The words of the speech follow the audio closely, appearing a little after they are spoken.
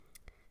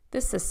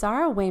This is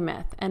Sarah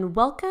Weymouth, and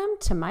welcome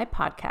to my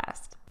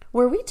podcast,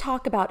 where we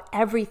talk about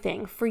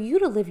everything for you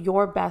to live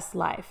your best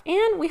life.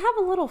 And we have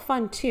a little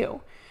fun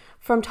too.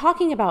 From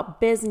talking about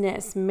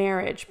business,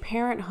 marriage,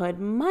 parenthood,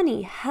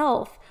 money,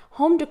 health,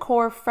 home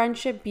decor,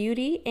 friendship,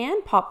 beauty,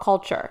 and pop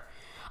culture.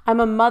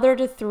 I'm a mother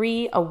to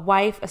 3, a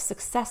wife, a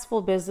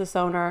successful business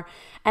owner,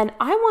 and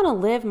I want to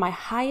live my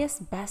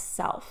highest, best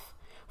self.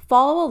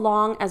 Follow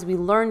along as we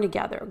learn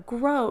together,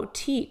 grow,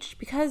 teach,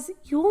 because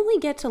you only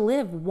get to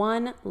live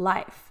one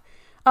life.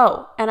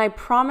 Oh, and I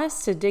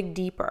promise to dig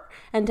deeper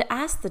and to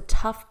ask the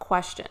tough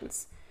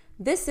questions.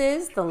 This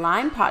is the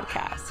Lime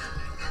Podcast.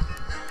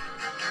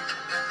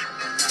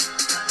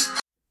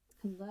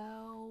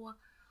 Hello.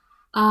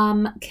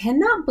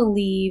 Cannot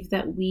believe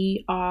that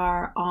we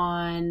are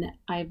on,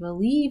 I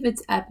believe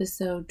it's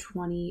episode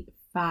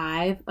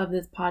 25 of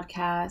this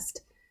podcast,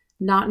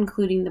 not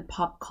including the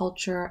pop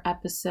culture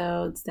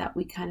episodes that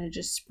we kind of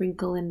just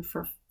sprinkle in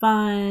for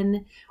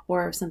fun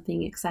or if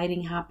something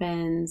exciting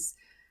happens.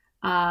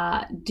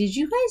 Did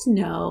you guys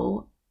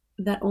know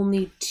that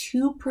only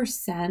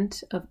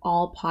 2% of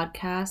all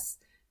podcasts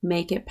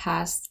make it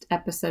past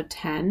episode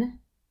 10?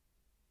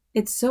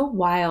 It's so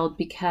wild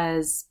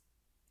because,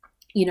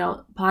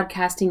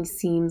 podcasting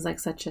seems like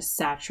such a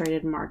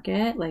saturated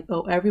market. Like,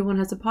 oh, everyone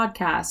has a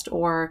podcast,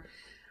 or,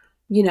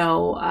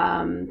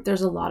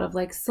 there's a lot of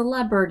like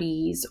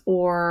celebrities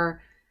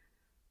or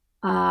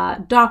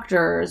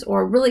doctors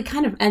or really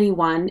kind of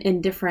anyone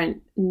in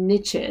different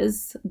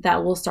niches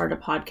that will start a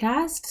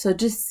podcast. So it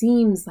just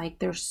seems like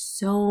there's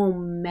so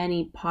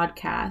many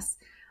podcasts,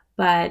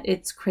 but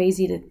it's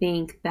crazy to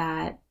think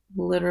that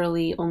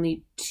literally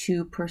only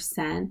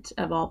 2%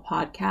 of all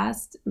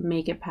podcasts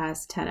make it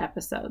past 10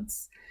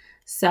 episodes.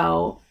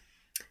 So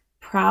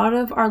proud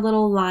of our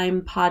little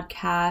Lime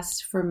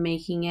podcast for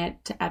making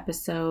it to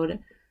episode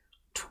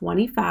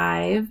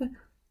 25.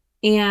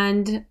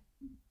 And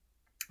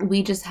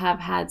we just have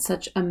had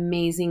such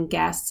amazing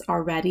guests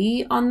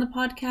already on the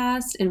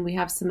podcast, and we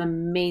have some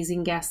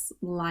amazing guests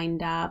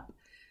lined up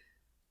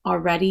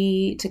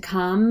already to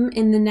come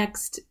in the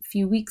next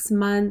few weeks,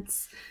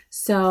 months.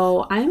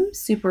 So I'm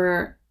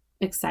super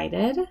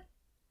excited.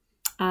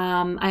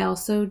 I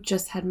also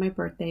just had my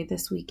birthday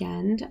this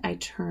weekend. I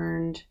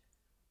turned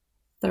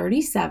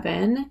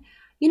 37.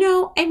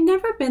 I've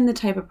never been the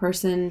type of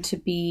person to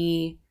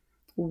be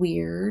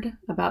weird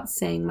about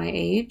saying my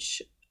age.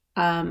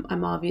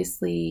 I'm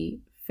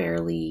obviously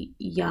fairly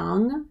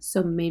young,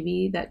 so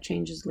maybe that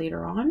changes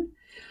later on.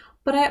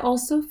 But I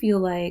also feel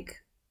like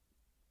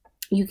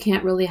you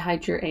can't really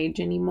hide your age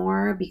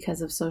anymore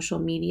because of social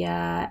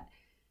media,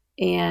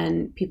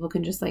 and people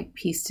can just like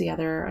piece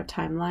together a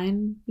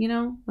timeline,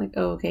 like,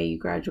 oh, okay, you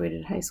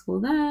graduated high school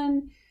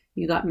then,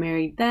 you got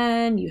married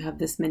then, you have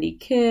this many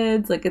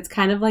kids. Like, it's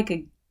kind of like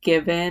a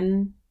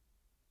given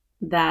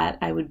that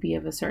I would be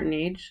of a certain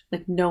age.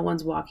 Like, no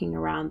one's walking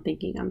around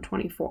thinking I'm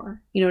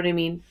 24. You know what I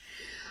mean?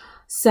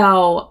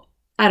 So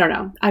I don't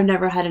know. I've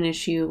never had an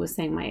issue with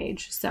saying my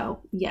age.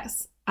 So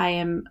yes, I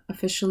am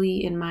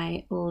officially in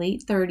my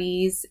late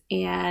 30s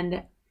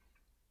and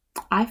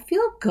I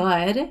feel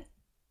good.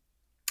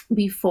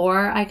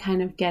 Before I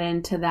kind of get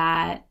into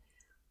that,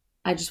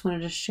 I just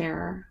wanted to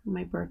share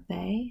my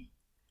birthday.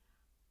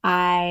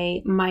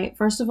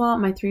 First of all,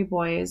 my 3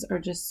 boys are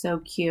just so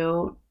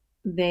cute.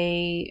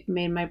 They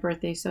made my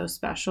birthday so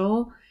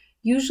special.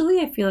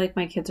 Usually I feel like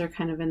my kids are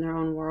kind of in their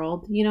own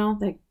world,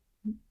 like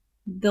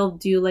they'll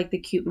do like the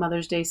cute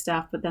Mother's Day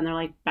stuff, but then they're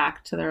like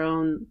back to their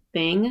own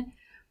thing.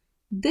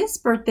 This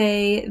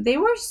birthday, they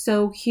were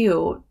so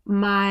cute.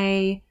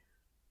 My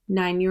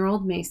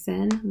 9-year-old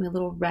Mason, my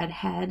little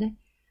redhead,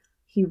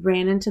 he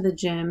ran into the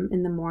gym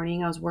in the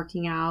morning. I was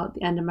working out at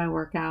the end of my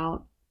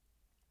workout,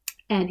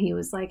 and he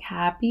was like,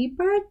 "Happy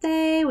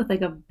birthday," with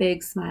like a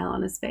big smile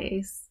on his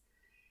face,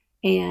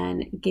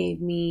 and gave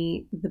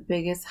me the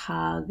biggest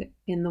hug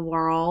in the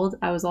world.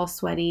 I was all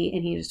sweaty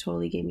and he just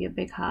totally gave me a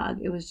big hug.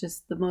 It was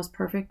just the most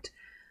perfect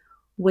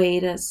way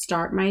to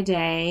start my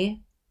day.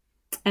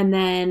 And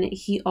then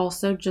he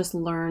also just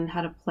learned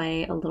how to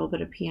play a little bit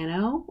of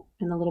piano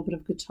and a little bit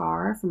of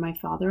guitar from my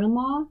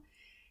father-in-law.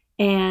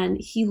 And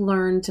he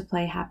learned to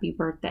play Happy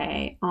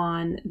Birthday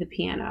on the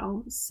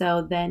piano.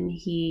 So then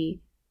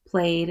he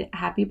played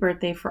Happy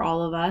Birthday for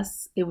all of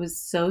us. It was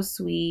so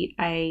sweet.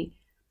 I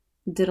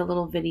did a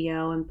little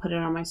video and put it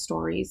on my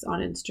stories on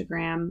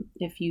Instagram.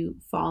 If you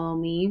follow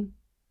me,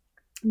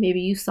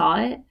 maybe you saw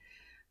it,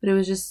 but it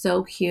was just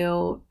so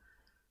cute.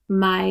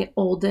 My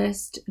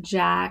oldest,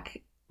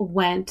 Jack,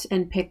 went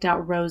and picked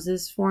out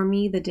roses for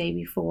me the day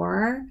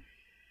before,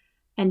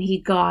 and he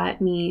got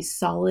me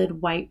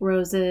solid white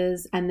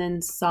roses and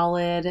then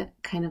solid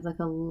kind of like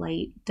a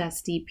light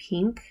dusty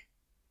pink,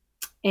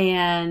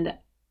 and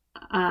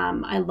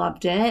I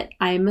loved it.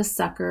 I'm a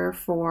sucker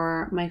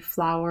for my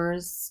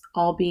flowers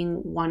all being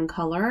one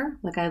color.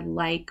 Like, I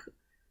like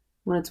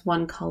when it's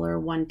one color,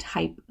 one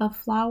type of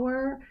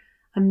flower.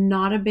 I'm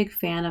not a big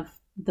fan of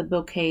the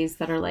bouquets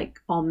that are like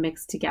all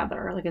mixed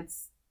together. Like,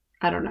 it's,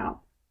 I don't know,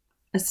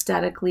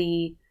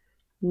 aesthetically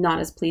not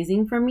as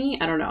pleasing for me.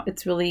 I don't know.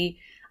 It's really,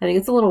 I think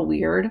it's a little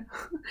weird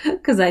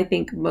because I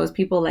think most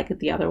people like it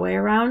the other way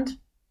around.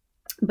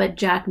 But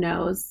Jack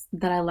knows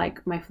that I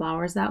like my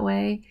flowers that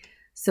way.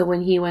 So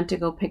when he went to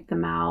go pick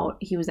them out,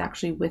 he was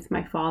actually with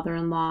my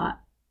father-in-law,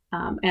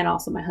 and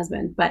also my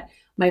husband. But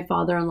my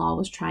father-in-law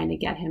was trying to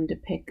get him to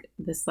pick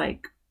this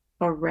like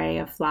array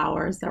of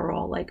flowers that were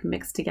all like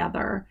mixed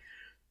together.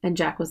 And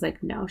Jack was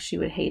like, no, she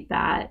would hate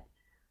that.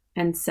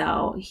 And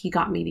so he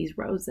got me these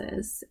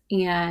roses,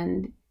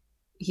 and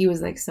he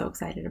was like so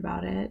excited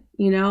about it.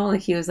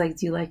 Like he was like,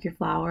 do you like your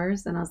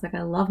flowers? And I was like,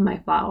 I love my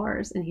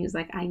flowers. And he was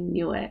like, I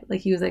knew it.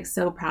 Like he was like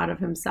so proud of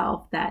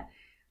himself that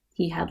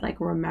he had like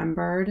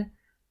remembered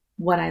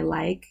what I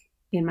like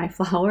in my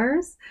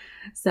flowers.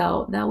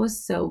 So that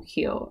was so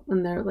cute.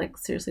 And they're like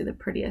seriously the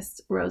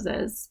prettiest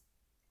roses.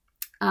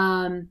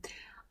 And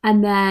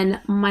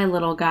then my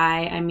little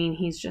guy, I mean,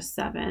 he's just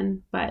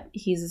 7, but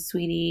he's a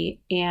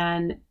sweetie.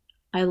 And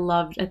I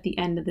loved at the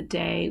end of the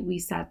day, we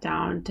sat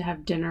down to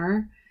have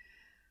dinner,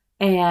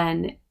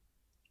 and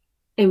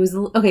it was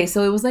okay.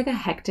 So it was like a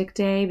hectic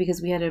day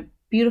because we had a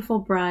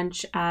beautiful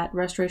brunch at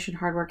Restoration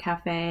Hardware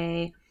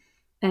Cafe,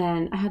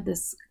 and I had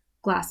this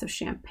glass of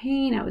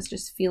champagne. I was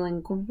just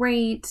feeling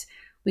great.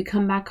 We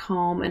come back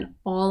home, and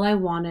all I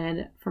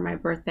wanted for my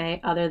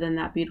birthday, other than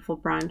that beautiful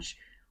brunch,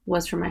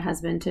 was for my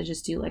husband to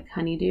just do like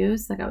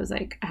honeydews. Like I was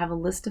like, I have a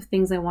list of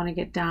things I want to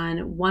get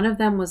done. One of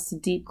them was to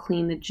deep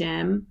clean the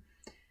gym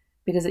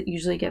because it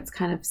usually gets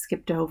kind of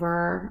skipped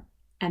over,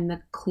 and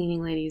the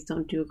cleaning ladies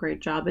don't do a great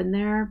job in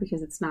there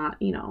because it's not,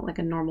 like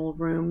a normal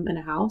room in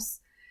a house.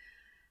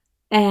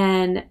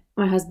 And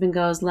my husband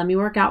goes, let me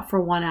work out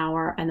for 1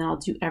 hour and then I'll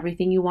do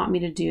everything you want me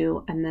to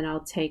do. And then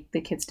I'll take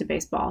the kids to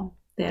baseball.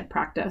 They had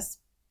practice.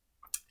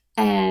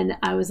 And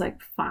I was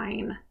like,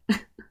 fine.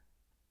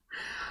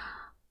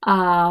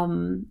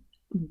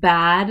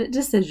 Bad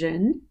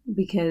decision,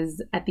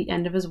 because at the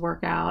end of his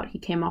workout, he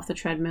came off the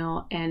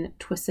treadmill and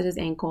twisted his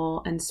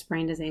ankle and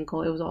sprained his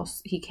ankle.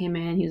 He came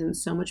in, he was in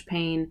so much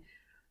pain,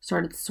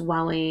 started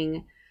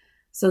swelling.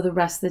 So the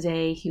rest of the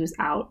day he was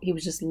out. He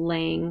was just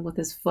laying with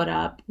his foot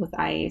up with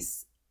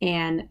ice,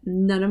 and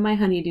none of my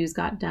honeydews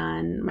got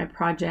done, my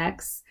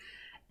projects.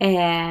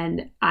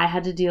 And I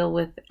had to deal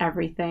with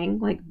everything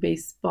like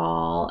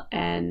baseball,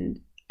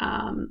 and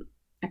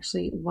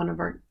actually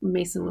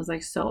Mason was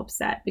like so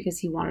upset because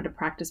he wanted to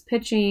practice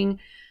pitching.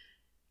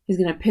 He's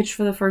going to pitch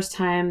for the first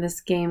time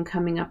this game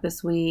coming up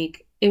this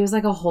week. It was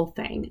like a whole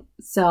thing.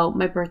 So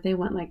my birthday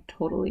went like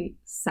totally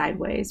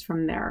sideways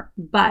from there.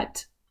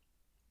 But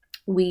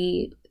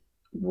we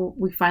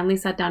finally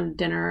sat down to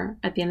dinner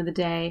at the end of the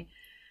day.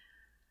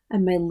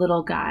 And my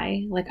little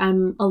guy, like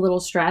I'm a little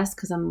stressed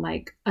because I'm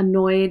like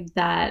annoyed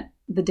that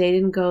the day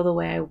didn't go the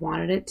way I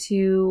wanted it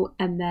to.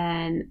 And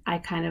then I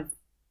kind of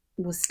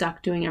was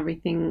stuck doing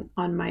everything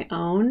on my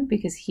own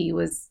because he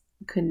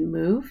couldn't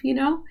move,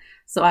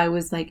 So I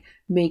was like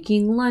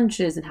making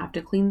lunches and have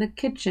to clean the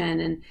kitchen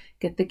and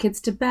get the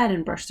kids to bed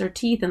and brush their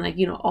teeth. And like,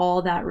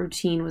 all that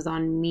routine was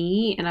on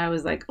me. And I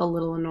was like a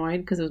little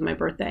annoyed because it was my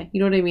birthday.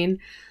 You know what I mean?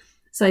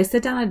 So I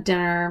sit down at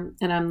dinner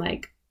and I'm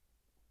like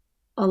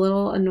a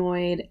little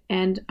annoyed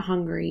and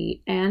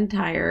hungry and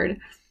tired.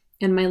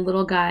 And my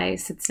little guy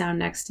sits down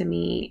next to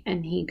me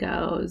and he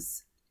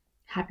goes,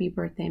 "Happy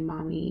birthday,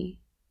 mommy."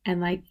 And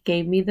like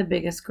gave me the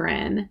biggest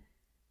grin.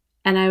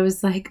 And I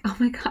was like, oh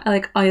my God,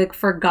 like I like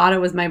forgot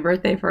it was my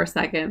birthday for a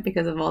second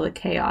because of all the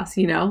chaos,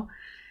 It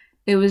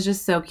was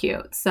just so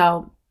cute.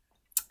 So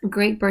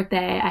great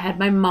birthday. I had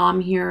my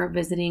mom here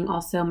visiting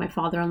also. My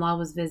father-in-law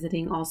was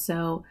visiting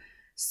also.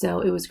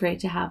 So it was great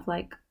to have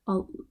like,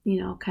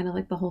 kind of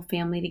like the whole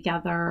family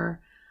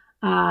together.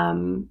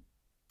 And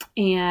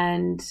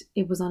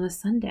it was on a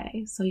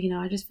Sunday. So,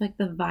 I just feel like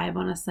the vibe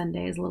on a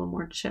Sunday is a little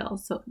more chill.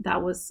 So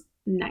that was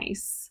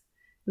nice.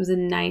 It was a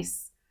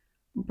nice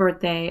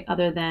birthday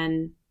other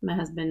than my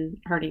husband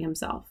hurting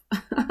himself.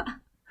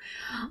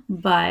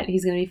 But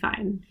he's going to be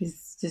fine.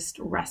 He's just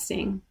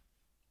resting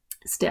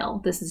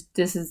still. This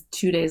is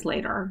 2 days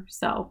later.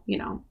 So,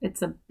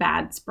 it's a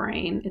bad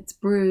sprain. It's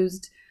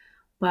bruised,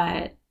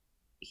 but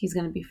he's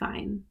going to be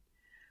fine.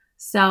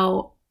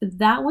 So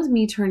that was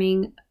me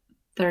turning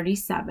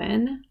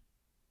 37.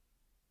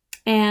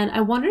 And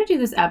I wanted to do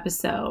this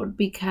episode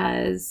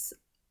because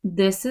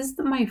this is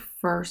my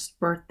first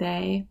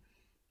birthday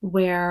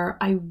where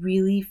I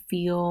really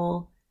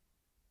feel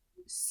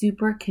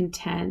super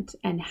content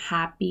and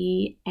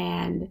happy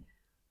and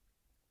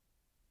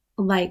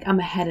like I'm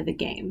ahead of the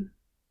game.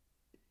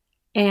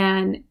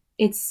 And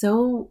it's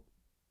so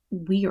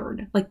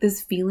weird. Like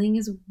this feeling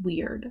is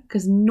weird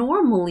because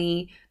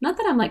normally, not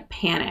that I'm like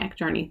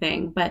panicked or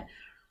anything, but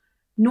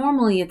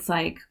normally it's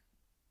like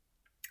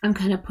I'm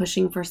kind of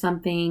pushing for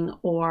something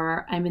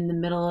or I'm in the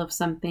middle of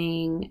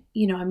something,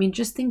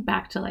 just think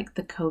back to like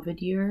the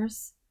COVID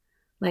years.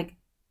 Like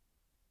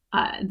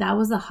that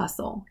was a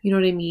hustle. You know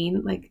what I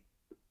mean? Like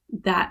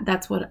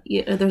that's what,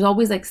 there's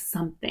always like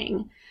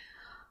something.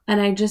 And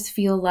I just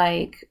feel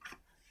like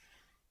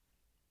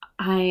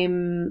I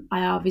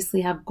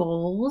obviously have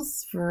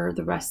goals for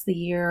the rest of the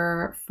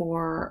year,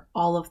 for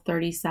all of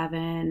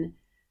 37,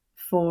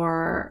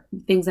 for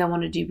things I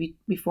want to do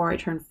before I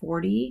turn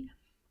 40.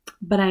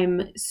 But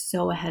I'm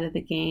so ahead of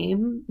the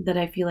game that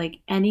I feel like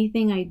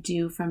anything I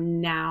do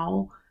from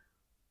now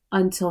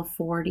until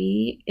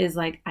 40 is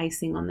like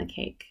icing on the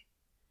cake.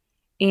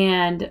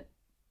 And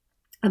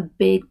a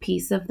big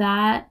piece of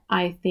that,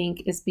 I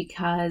think, is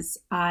because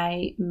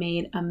I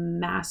made a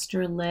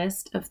master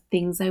list of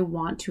things I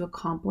want to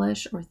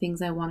accomplish or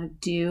things I want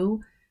to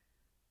do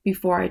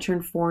before I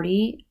turned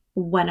 40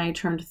 when I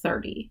turned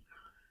 30.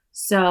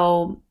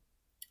 So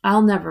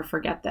I'll never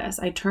forget this.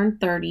 I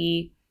turned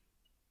 30.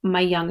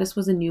 My youngest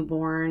was a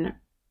newborn.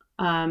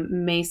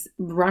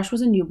 Rush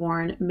was a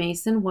newborn.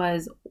 Mason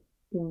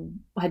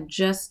had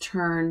just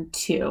turned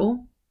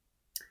 2.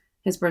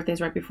 His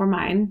birthday's right before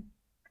mine.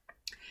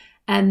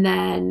 And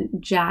then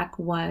Jack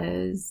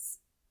was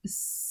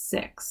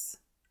 6.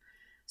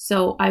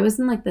 So I was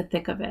in like the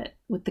thick of it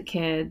with the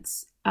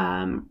kids.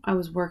 I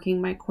was working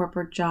my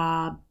corporate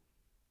job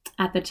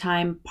at the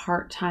time,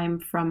 part-time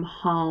from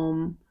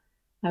home.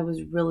 I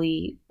was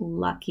really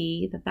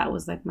lucky that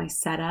was like my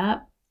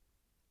setup.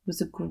 It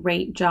was a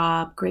great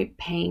job, great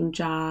paying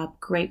job,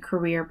 great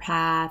career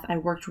path. I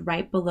worked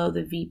right below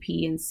the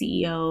VP and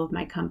CEO of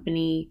my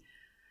company.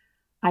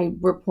 I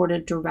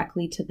reported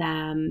directly to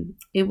them.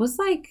 It was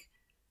like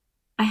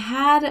I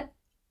had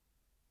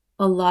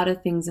a lot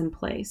of things in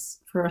place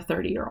for a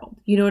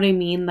 30-year-old. You know what I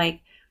mean?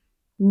 Like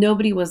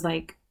nobody was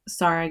like,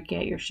 Sarah,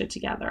 get your shit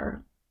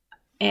together.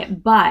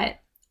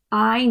 But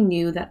I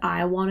knew that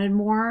I wanted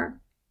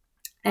more,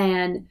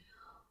 and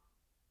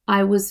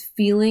I was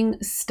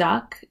feeling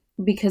stuck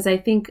because I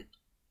think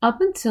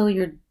up until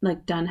you're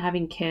like done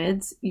having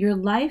kids, your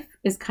life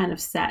is kind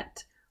of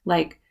set.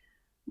 Like,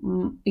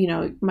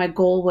 my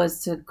goal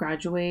was to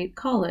graduate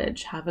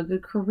college, have a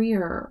good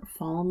career,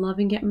 fall in love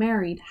and get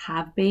married,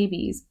 have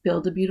babies,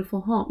 build a beautiful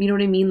home. You know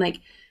what I mean?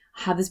 Like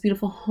have this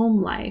beautiful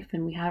home life,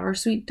 and we have our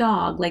sweet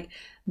dog. Like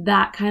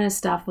that kind of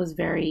stuff was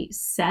very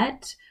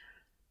set.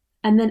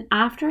 And then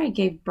after I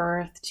gave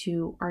birth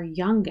to our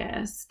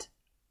youngest,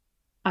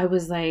 I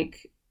was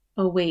like,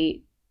 oh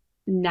wait,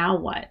 now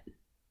what?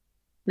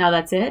 Now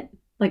that's it?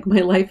 Like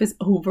my life is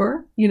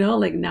over,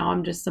 like now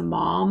I'm just a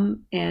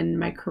mom and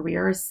my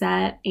career is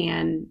set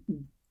and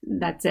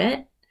that's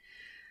it.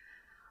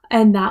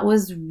 And that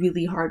was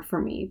really hard for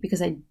me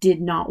because I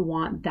did not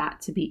want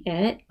that to be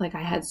it. Like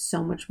I had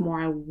so much more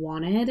I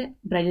wanted,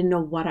 but I didn't know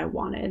what I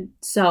wanted.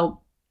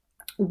 So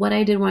what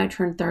I did when I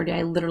turned 30,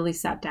 I literally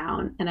sat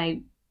down and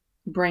I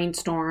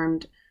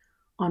brainstormed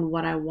on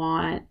what I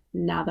want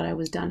now that I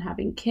was done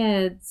having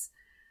kids.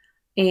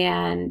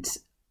 And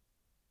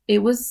it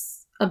was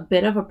a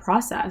bit of a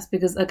process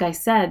because, like I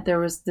said, there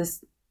was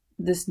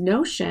this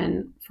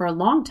notion for a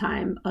long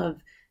time of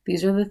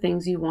these are the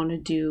things you want to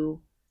do,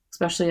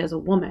 especially as a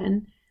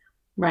woman,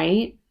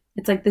 right?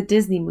 It's like the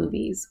Disney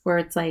movies where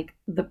it's like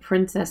the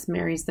princess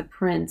marries the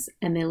prince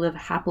and they live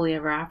happily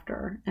ever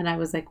after. And I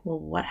was like, well,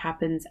 what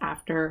happens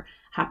after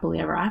happily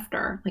ever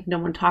after? Like no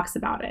one talks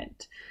about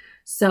it.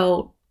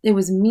 So it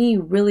was me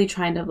really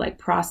trying to like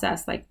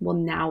process like, well,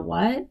 now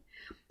what?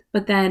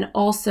 But then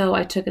also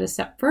I took it a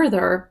step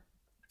further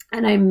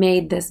and I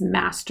made this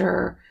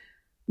master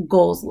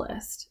goals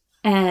list.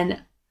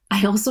 And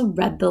I also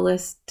read the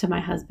list to my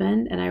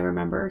husband, and I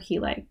remember he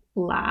like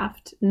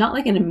laughed, not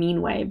like in a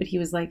mean way, but he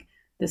was like,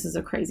 this is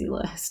a crazy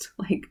list.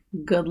 Like,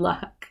 good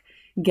luck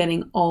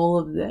getting all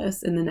of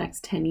this in the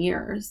next 10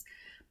 years.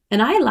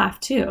 And I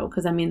laughed too,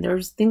 because I mean,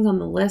 there's things on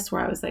the list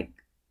where I was like,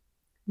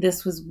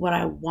 this was what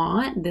I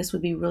want. This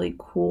would be really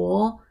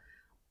cool.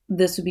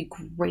 This would be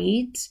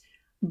great.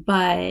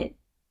 But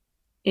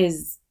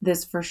is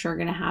this for sure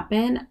going to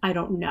happen? I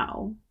don't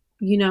know.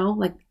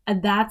 Like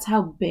that's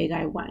how big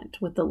I went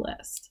with the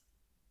list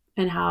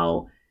and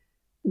how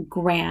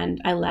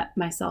grand I let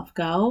myself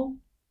go,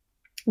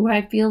 where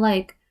I feel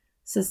like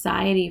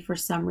society for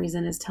some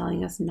reason is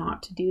telling us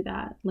not to do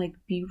that. Like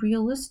be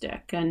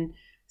realistic and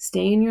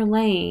stay in your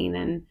lane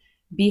and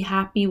be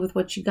happy with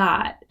what you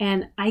got.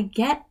 And I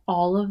get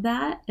all of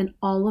that, and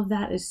all of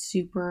that is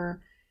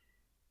super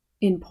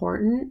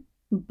important,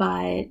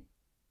 but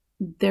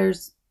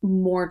there's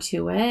more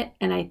to it.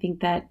 And I think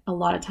that a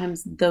lot of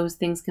times those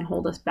things can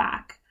hold us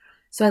back.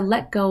 So I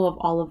let go of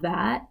all of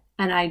that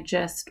and I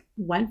just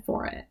went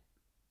for it.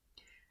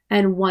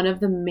 And one of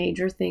the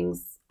major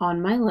things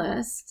on my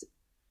list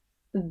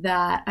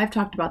that I've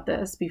talked about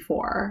this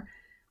before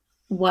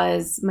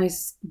was my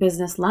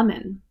business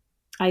Lemon.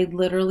 I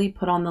literally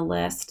put on the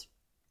list,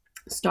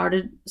 start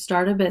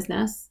a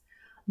business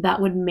that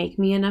would make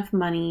me enough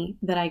money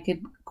that I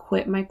could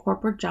quit my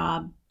corporate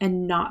job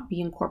and not be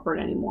in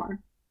corporate anymore.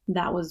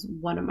 That was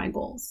one of my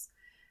goals.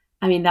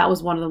 I mean, that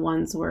was one of the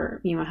ones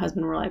where me and my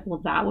husband were like,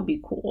 well, that would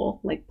be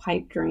cool, like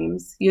pipe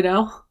dreams,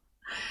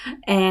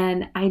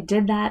 And I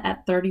did that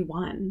at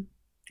 31.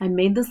 I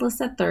made this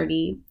list at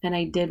 30 and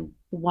I did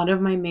one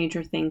of my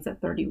major things at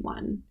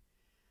 31.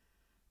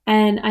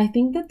 And I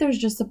think that there's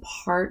just a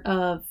part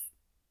of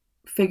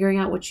figuring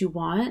out what you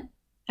want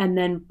and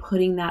then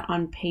putting that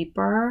on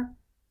paper,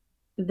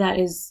 that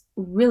is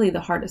really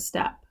the hardest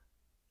step.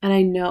 And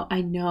I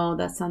know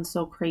that sounds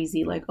so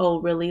crazy. Like,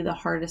 oh, really? The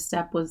hardest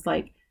step was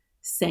like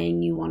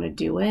saying you want to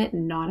do it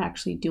and not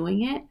actually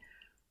doing it.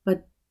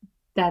 But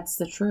that's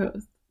the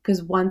truth.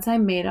 Because once I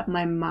made up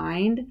my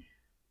mind,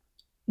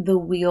 the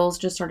wheels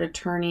just started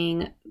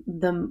turning,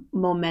 the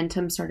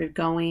momentum started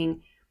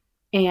going,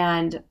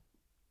 and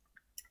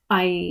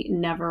I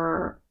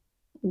never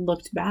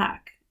looked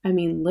back. I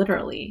mean,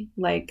 literally,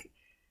 like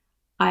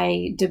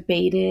I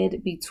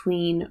debated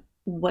between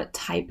what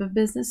type of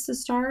business to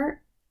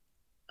start,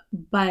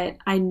 but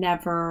I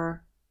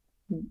never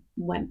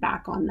went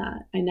back on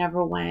that. I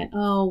never went,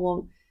 oh,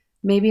 well,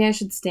 maybe I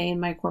should stay in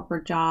my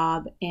corporate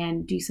job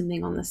and do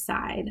something on the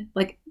side.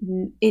 Like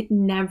it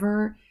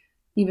never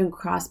even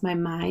crossed my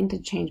mind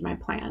to change my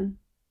plan.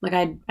 Like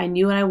I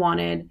knew what I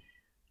wanted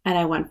and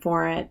I went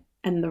for it.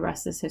 And the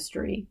rest is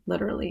history,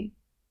 literally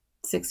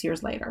 6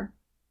 years later,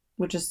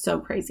 which is so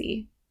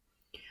crazy.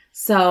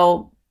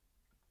 So,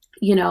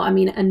 I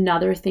mean,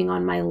 another thing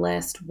on my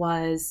list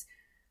was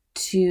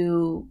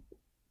to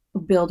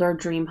build our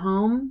dream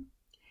home.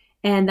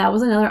 And that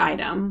was another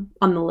item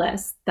on the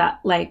list that,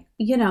 like,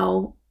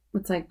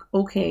 it's like,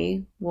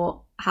 okay,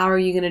 well, how are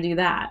you going to do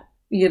that?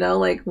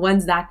 Like,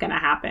 when's that going to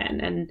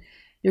happen? And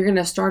you're going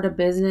to start a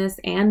business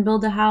and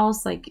build a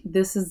house. Like,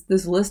 this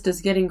list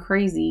is getting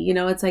crazy.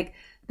 It's like,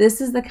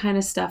 this is the kind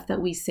of stuff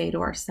that we say to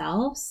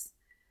ourselves,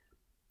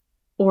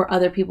 or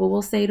other people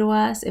will say to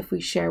us if we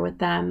share with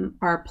them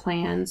our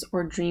plans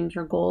or dreams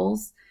or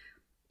goals.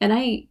 And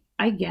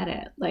I get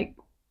it. Like,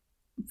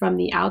 from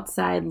the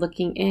outside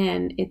looking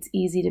in, it's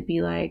easy to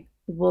be like,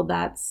 well,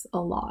 that's a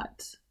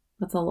lot.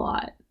 That's a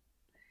lot.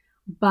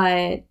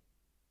 But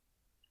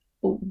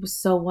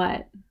so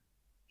what?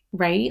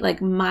 Right?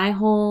 Like, my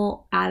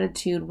whole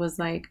attitude was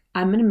like,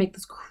 I'm going to make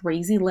this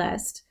crazy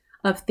list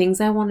of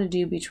things I want to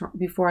do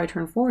before I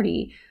turn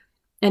 40.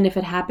 And if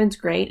it happens,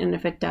 great. And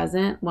if it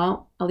doesn't,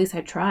 well, at least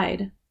I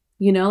tried.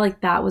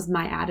 Like, that was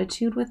my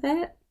attitude with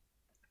it.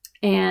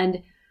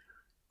 And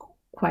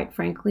quite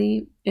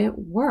frankly, it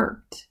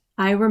worked.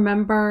 I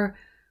remember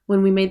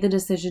when we made the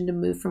decision to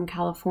move from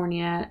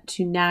California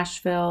to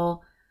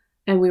Nashville,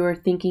 and we were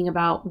thinking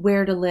about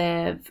where to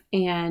live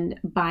and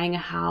buying a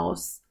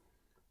house,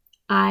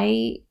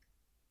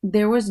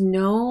 there was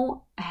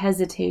no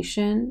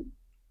hesitation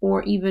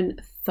or even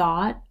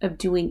thought of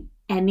doing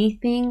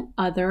anything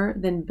other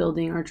than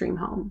building our dream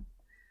home.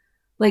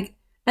 Like,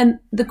 and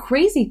the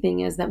crazy thing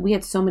is that we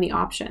had so many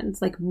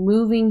options. Like,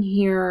 moving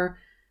here,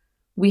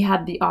 we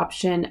had the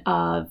option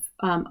of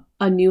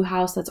a new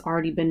house that's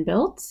already been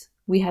built.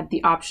 We had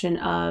the option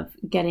of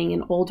getting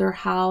an older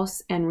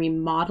house and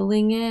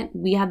remodeling it.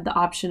 We had the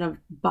option of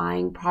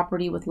buying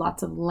property with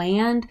lots of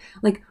land.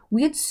 Like,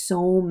 we had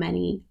so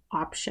many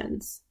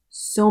options.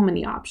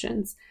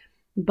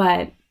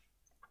 But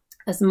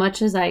as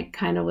much as I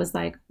kind of was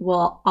like,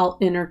 well, I'll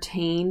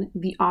entertain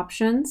the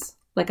options,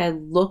 like I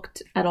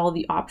looked at all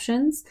the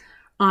options,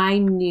 I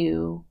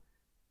knew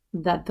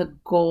that the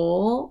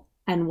goal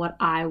and what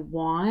I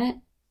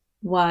want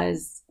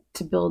was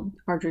to build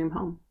our dream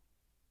home,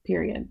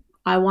 period.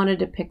 I wanted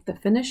to pick the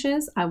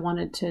finishes. I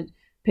wanted to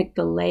pick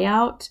the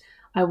layout.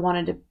 I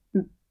wanted to,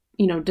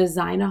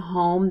 design a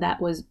home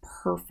that was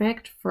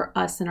perfect for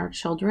us and our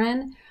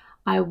children.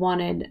 I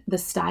wanted the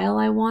style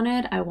I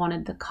wanted. I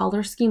wanted the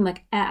color scheme.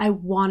 Like, I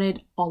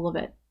wanted all of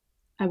it.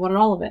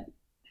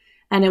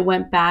 And it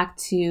went back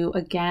to,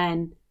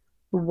 again,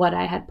 what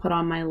I had put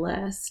on my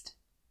list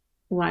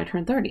when I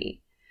turned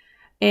 30.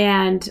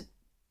 And,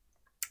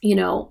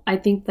 I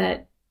think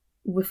that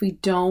if we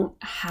don't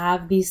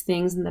have these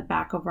things in the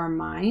back of our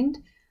mind,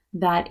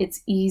 that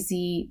it's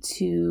easy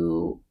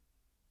to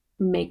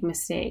make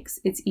mistakes.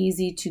 It's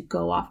easy to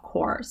go off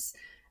course.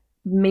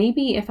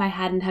 Maybe if I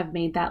hadn't have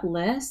made that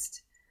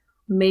list,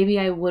 maybe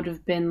I would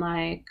have been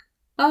like,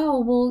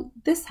 oh, well,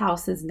 this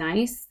house is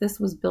nice. This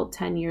was built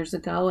 10 years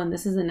ago and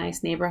this is a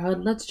nice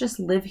neighborhood. Let's just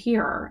live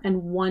here.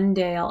 And one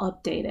day I'll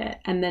update it.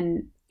 And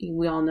then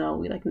we all know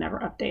we never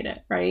update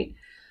it, right?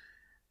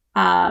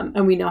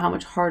 And we know how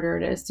much harder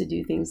it is to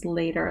do things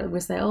later. We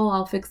say, oh,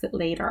 I'll fix it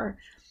later,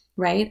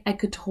 right? I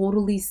could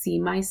totally see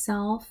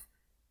myself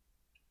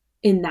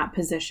in that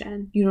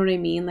position. You know what I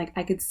mean? Like,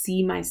 I could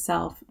see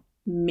myself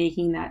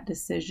making that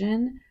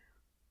decision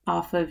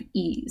off of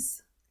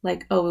ease.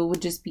 Like, oh, it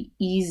would just be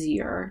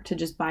easier to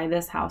just buy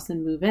this house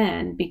and move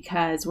in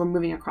because we're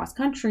moving across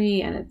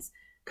country and it's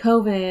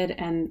COVID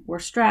and we're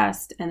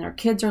stressed and our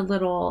kids are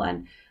little.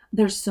 And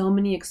there's so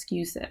many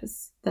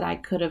excuses that I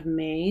could have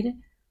made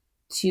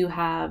to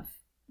have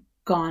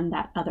gone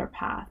that other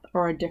path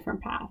or a different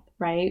path,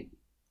 right?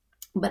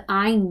 But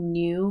I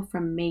knew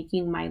from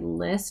making my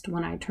list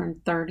when I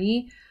turned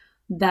 30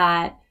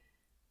 that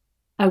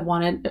I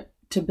wanted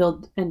to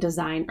build and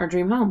design our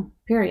dream home,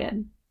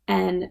 period.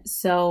 And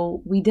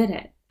so we did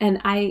it.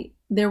 And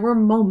there were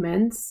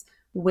moments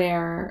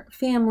where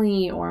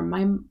family or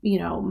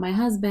my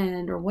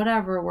husband or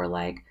whatever were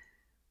like,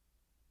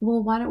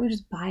 well, why don't we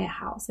just buy a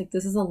house? Like,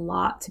 this is a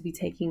lot to be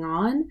taking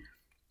on.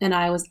 And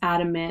I was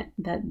adamant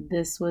that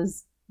this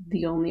was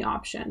the only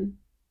option.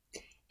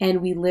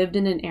 And we lived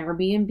in an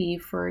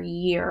Airbnb for a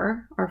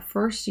year. Our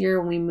first year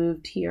when we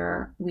moved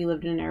here, we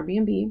lived in an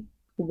Airbnb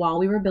while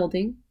we were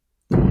building.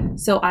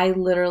 So I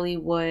literally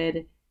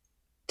would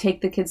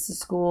take the kids to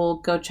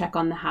school, go check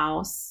on the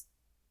house,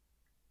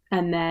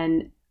 and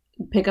then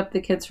pick up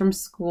the kids from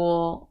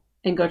school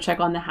and go check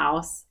on the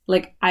house.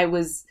 Like I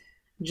was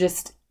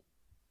just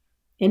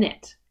in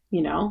it,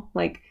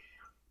 like,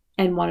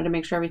 and wanted to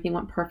make sure everything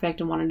went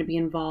perfect and wanted to be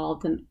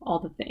involved and all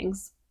the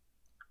things.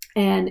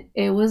 And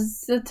it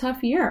was a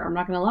tough year, I'm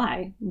not going to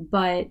lie,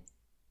 but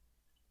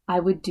I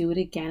would do it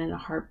again in a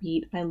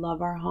heartbeat. I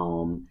love our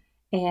home,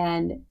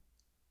 and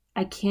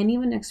I can't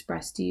even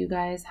express to you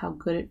guys how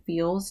good it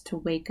feels to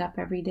wake up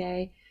every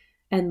day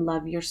and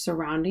love your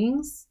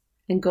surroundings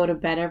and go to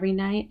bed every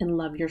night and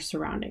love your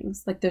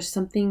surroundings. Like there's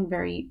something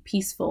very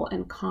peaceful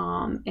and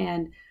calm,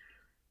 and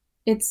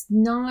it's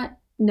not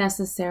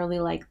necessarily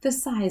like the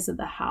size of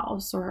the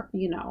house or,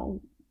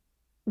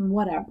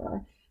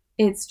 whatever.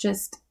 It's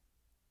just,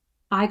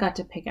 I got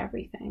to pick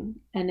everything,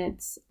 and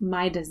it's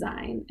my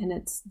design, and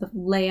it's the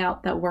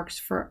layout that works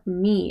for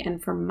me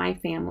and for my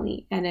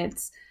family. And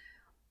it's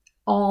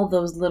all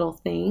those little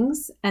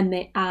things, and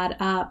they add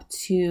up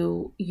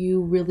to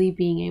you really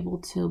being able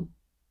to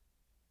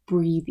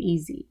breathe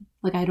easy.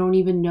 Like I don't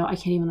even know, I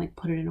can't even like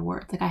put it into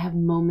words. Like I have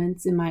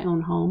moments in my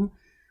own home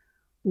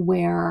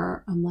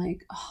where I'm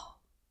like, oh,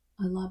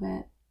 I love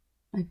it.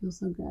 I feel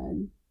so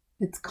good.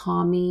 It's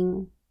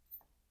calming.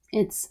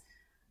 It's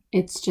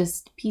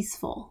just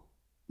peaceful.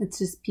 It's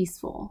just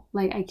peaceful.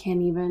 Like I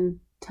can't even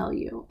tell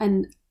you.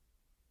 And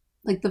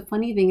like the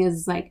funny thing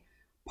is like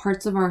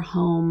parts of our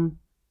home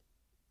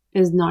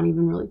is not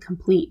even really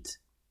complete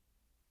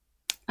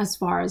as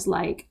far as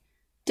like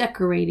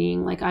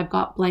decorating. Like I've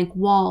got blank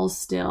walls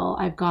still.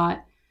 I've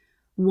got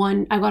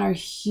our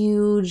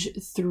huge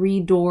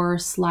 3-door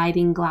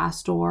sliding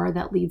glass door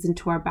that leads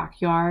into our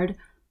backyard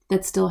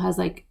that still has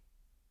like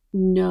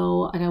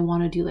I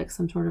want to do like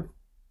some sort of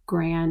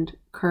grand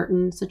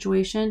curtain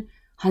situation,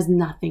 has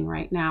nothing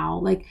right now.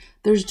 Like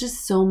there's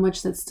just so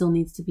much that still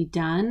needs to be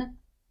done.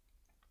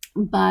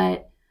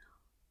 But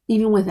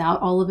even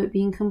without all of it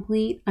being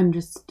complete, I'm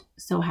just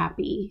so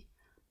happy.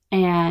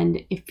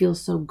 And it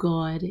feels so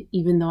good,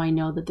 even though I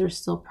know that there's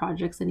still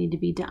projects that need to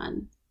be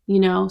done,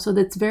 So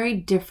that's very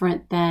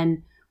different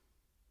than,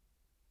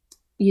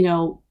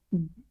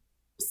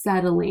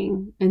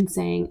 settling and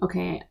saying,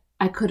 okay,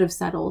 I could have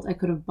settled. I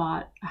could have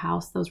bought a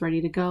house that was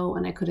ready to go.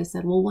 And I could have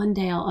said, well, one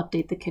day I'll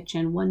update the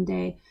kitchen. One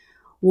day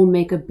we'll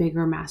make a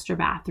bigger master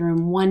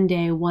bathroom. One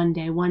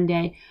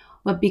day.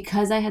 But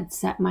because I had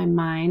set my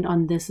mind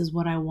on this is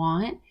what I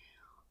want,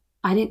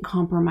 I didn't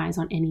compromise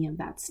on any of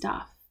that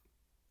stuff.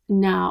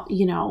 Now,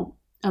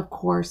 of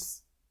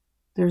course,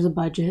 there's a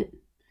budget.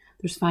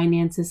 There's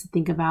finances to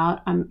think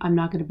about. I'm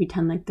not going to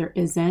pretend like there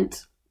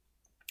isn't.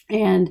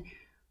 And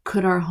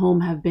could our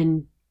home have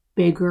been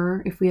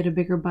bigger if we had a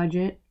bigger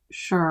budget?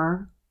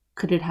 Sure.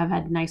 Could it have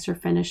had nicer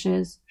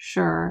finishes?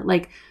 Sure.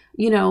 Like,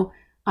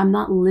 I'm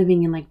not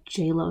living in like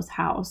J-Lo's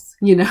house,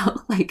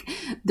 like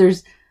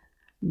there's,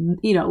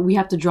 we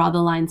have to draw the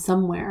line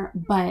somewhere,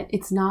 but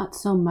it's not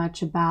so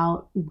much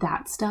about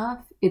that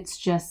stuff. It's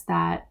just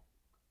that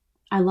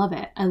I love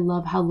it. I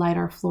love how light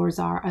our floors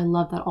are. I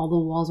love that all the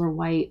walls are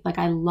white. Like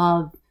I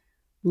love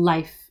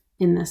life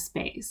in this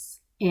space,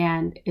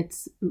 and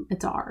it's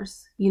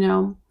ours,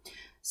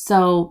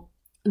 So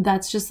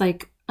that's just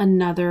like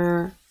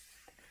another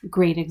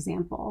great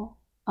example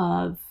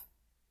of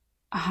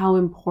how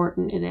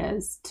important it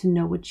is to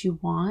know what you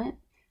want,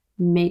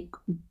 make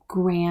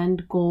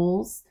grand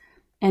goals,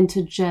 and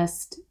to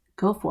just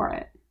go for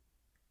it.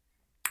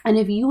 And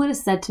if you would have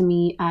said to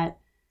me at,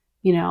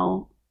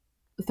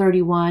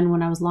 31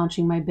 when I was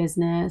launching my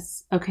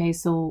business, okay,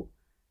 so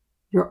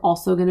you're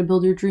also going to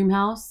build your dream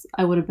house,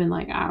 I would have been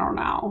like, I don't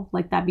know,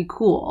 like that'd be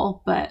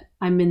cool, but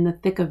I'm in the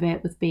thick of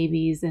it with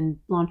babies and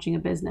launching a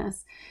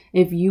business.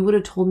 If you would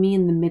have told me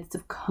in the midst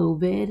of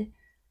COVID,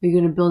 you're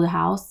going to build a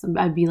house,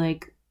 I'd be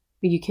like,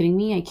 are you kidding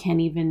me? I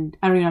don't even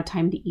have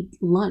time to eat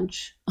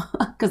lunch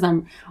because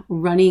I'm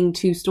running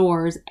 2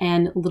 stores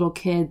and little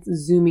kids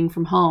Zooming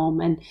from home.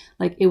 And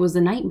like, it was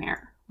a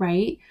nightmare,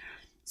 right?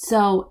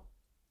 So,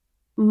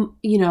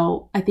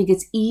 I think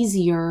it's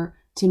easier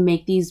to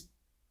make these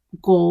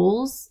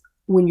goals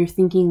when you're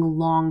thinking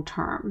long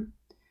term.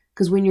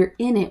 Because when you're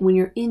in it, when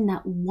you're in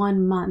that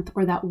 1 month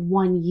or that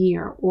 1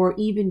 year or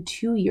even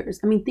 2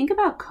 years, I mean, think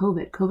about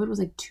COVID. COVID was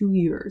like 2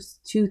 years,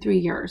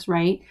 2-3 years,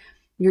 right?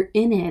 You're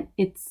in it.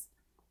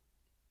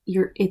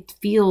 It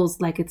feels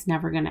like it's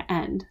never going to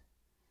end,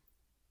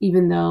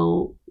 even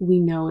though we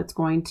know it's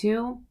going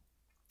to.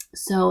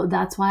 So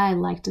that's why I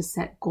like to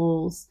set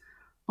goals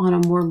on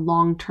a more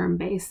long-term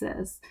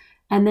basis.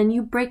 And then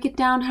you break it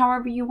down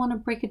however you want to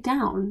break it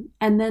down.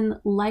 And then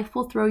life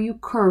will throw you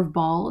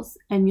curveballs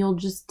and you'll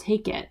just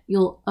take it.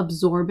 You'll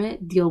absorb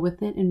it, deal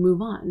with it, and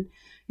move on.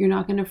 You're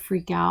not going to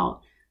freak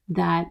out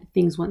that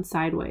things went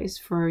sideways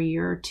for a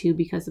year or two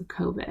because of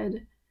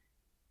COVID.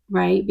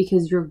 right?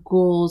 Because your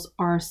goals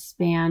are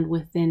spanned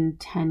within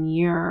 10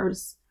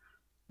 years,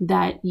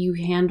 that you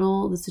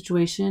handle the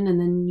situation and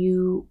then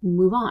you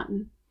move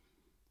on.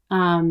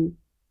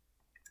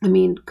 I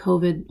mean,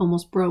 COVID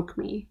almost broke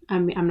me.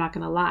 I'm not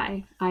going to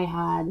lie. I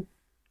had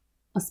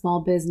a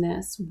small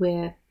business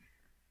with,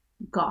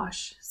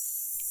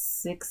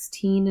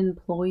 16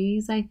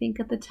 employees, I think,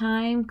 at the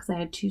time, because I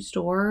had 2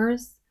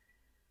 stores.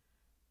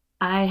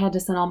 I had to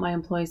send all my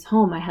employees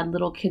home. I had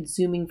little kids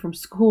Zooming from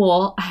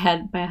school. I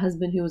had my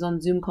husband who was on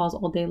Zoom calls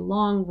all day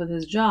long with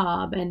his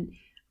job, and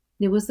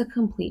it was a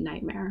complete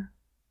nightmare.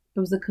 It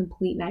was a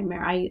complete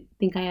nightmare. I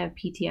think I have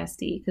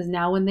PTSD because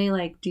now when they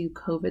like do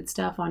COVID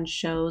stuff on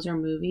shows or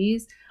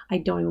movies, I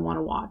don't even want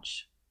to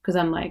watch because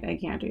I'm like, I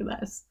can't do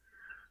this,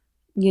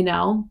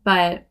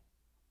 But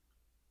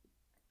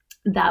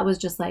that was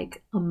just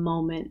like a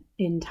moment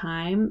in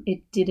time.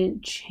 It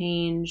didn't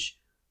change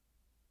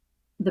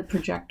the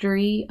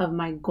trajectory of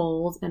my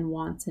goals and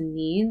wants and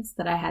needs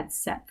that I had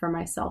set for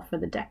myself for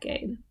the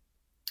decade.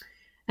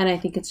 And I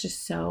think it's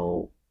just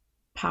so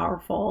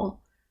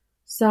powerful.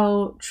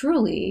 So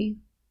truly,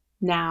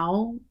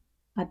 now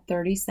at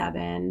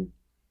 37,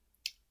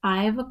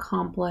 I've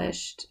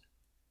accomplished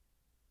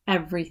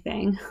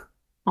everything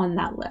on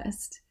that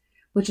list,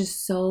 which is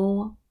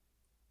so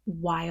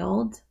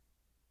wild.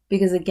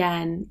 Because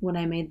again, when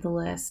I made the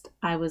list,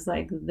 I was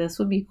like, this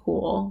would be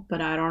cool, but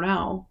I don't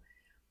know.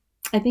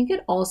 I think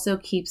it also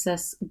keeps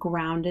us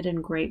grounded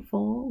and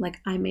grateful.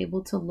 Like I'm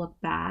able to look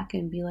back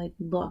and be like,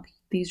 look,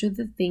 these are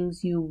the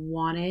things you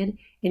wanted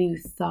and you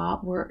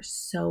thought were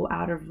so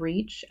out of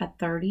reach at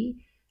 30.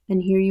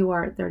 And here you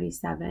are at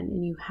 37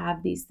 and you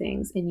have these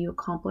things and you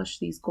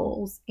accomplished these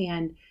goals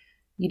and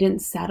you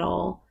didn't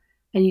settle.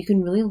 And you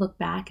can really look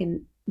back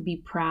and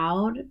be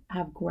proud,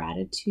 have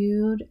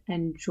gratitude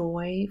and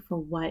joy for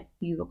what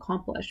you've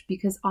accomplished,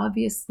 because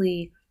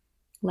obviously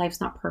life's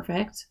not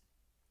perfect.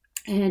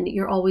 And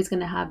you're always going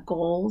to have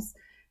goals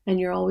and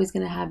you're always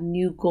going to have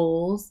new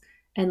goals,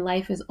 and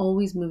life is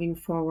always moving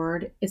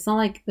forward. It's not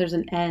like there's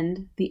an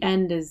end. The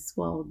end is,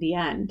 well, the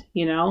end,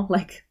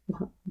 like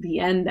the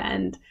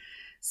end.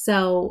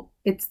 So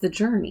it's the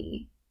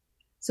journey.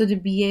 So to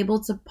be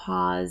able to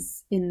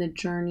pause in the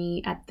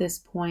journey at this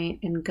point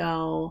and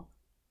go,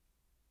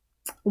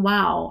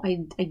 wow,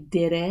 I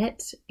did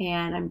it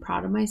and I'm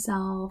proud of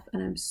myself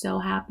and I'm so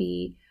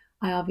happy.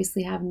 I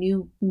obviously have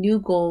new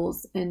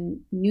goals and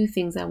new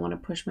things I want to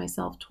push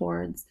myself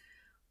towards,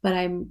 but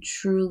I'm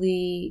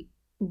truly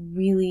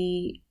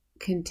really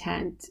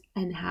content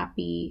and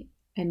happy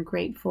and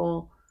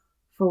grateful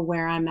for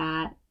where I'm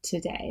at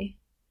today.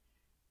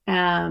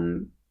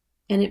 And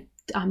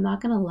I'm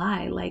not going to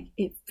lie, like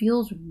it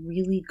feels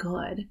really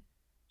good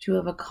to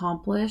have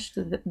accomplished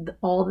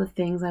all the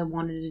things I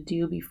wanted to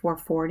do before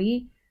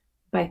 40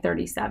 by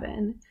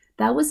 37.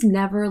 That was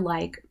never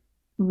like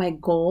my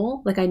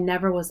goal. Like I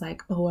never was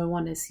like, oh, I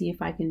want to see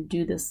if I can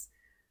do this,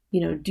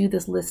 do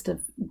this list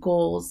of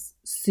goals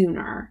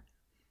sooner.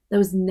 That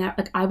was never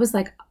like, I was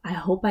like, I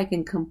hope I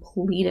can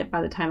complete it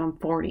by the time I'm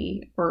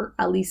 40 or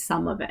at least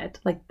some of it.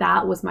 Like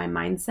that was my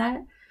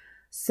mindset.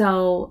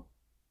 So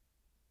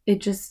it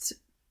just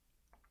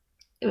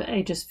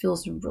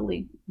feels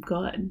really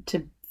good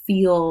to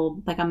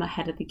feel like I'm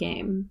ahead of the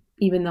game,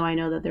 even though I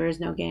know that there is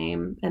no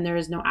game and there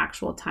is no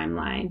actual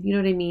timeline. You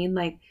know what I mean?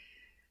 Like,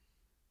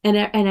 and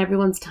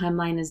everyone's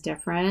timeline is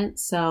different.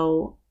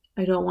 So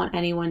I don't want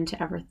anyone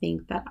to ever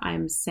think that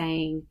I'm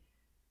saying,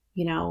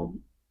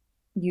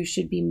 you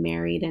should be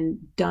married and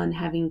done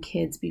having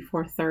kids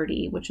before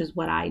 30, which is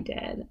what I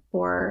did.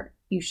 Or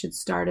you should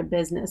start a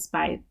business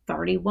by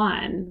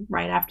 31,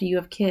 right after you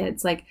have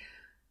kids. Like,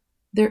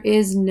 there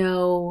is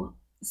no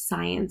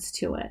science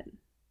to it.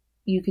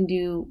 You can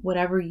do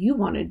whatever you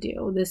want to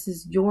do. This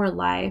is your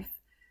life.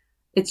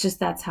 It's just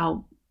that's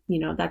how,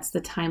 that's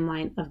the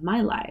timeline of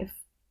my life.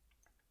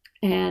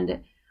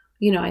 And,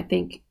 I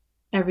think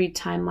every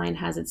timeline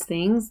has its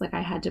things. Like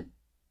I had to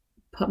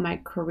put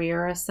my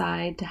career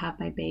aside to have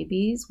my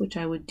babies, which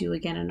I would do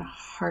again in a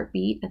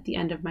heartbeat at the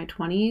end of my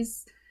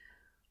 20s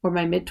or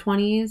my mid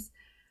 20s.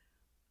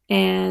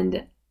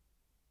 And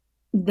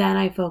then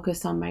I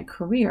focused on my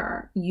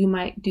career. You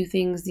might do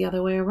things the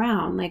other way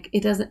around. Like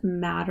it doesn't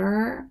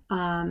matter.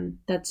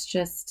 That's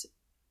just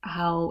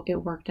how it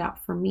worked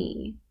out for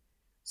me.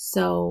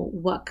 So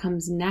what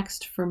comes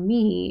next for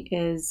me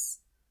is,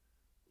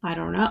 I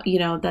don't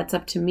know, that's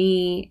up to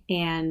me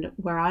and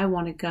where I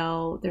want to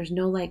go. There's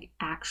no like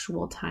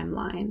actual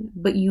timeline,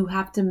 but you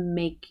have to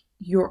make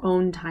your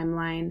own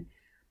timeline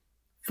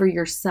for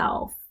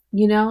yourself,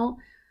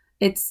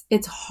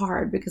 It's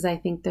hard because I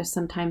think there's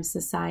sometimes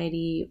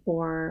society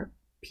or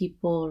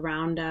people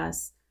around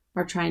us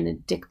are trying to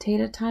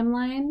dictate a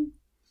timeline,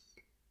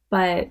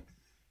 but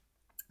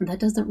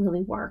that doesn't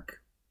really work,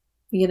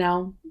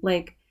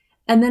 like,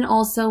 and then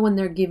also when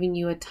they're giving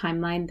you a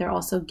timeline, they're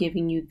also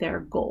giving you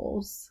their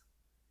goals.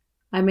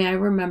 I mean, I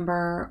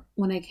remember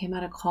when I came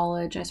out of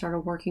college, I started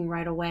working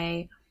right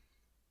away.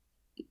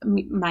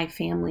 My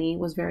family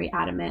was very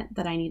adamant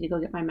that I need to go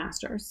get my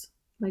master's.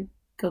 Like,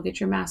 go get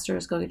your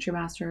master's, go get your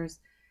master's.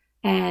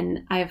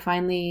 And I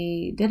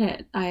finally did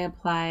it. I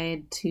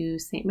applied to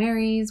St.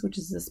 Mary's, which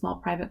is a small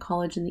private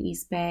college in the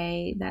East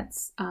Bay.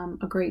 That's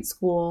a great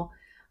school.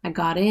 I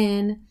got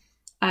in.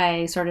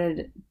 I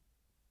started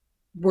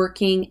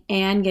working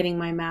and getting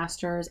my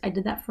master's. I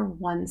did that for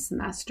 1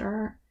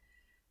 semester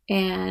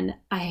and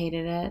I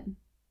hated it.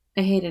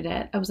 I hated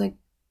it. I was like,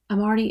 I'm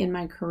already in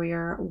my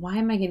career. Why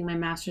am I getting my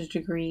master's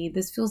degree?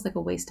 This feels like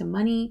a waste of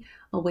money,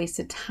 a waste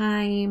of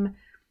time.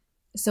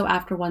 So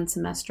after 1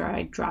 semester,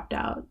 I dropped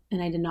out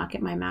and I did not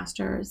get my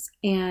master's.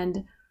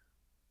 And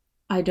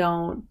I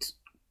don't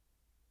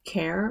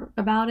care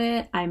about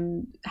it.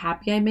 I'm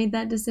happy I made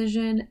that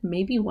decision.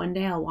 Maybe one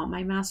day I'll want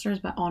my master's,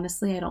 but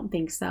honestly, I don't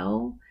think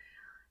so.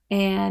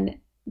 And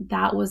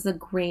that was a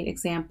great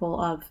example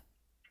of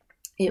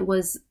it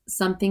was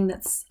something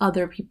that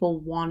other people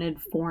wanted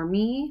for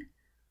me,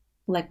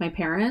 like my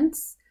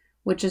parents,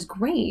 which is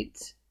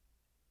great.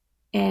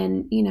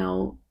 And,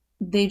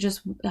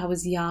 I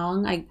was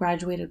young. I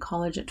graduated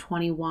college at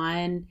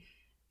 21.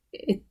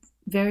 It's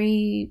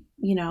very,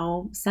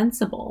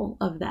 sensible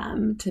of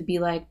them to be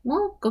like,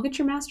 well, go get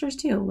your master's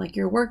too. Like,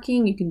 you're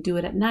working, you can do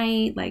it at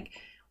night. Like,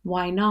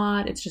 why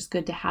not? It's just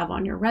good to have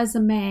on your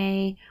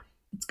resume.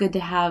 It's good to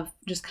have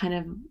just kind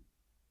of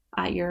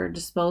at your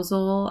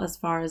disposal as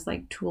far as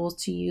like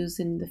tools to use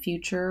in the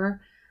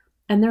future.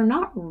 And they're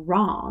not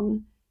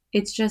wrong.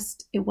 It's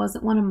just, it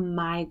wasn't one of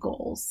my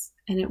goals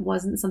and it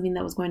wasn't something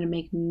that was going to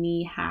make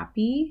me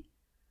happy.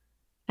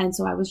 And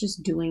so I was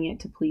just doing it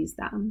to please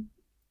them.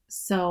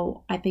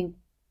 So I think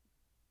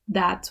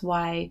that's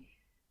why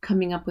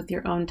coming up with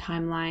your own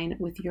timeline,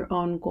 with your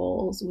own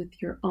goals, with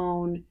your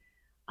own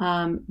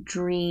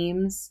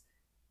dreams,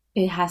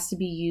 it has to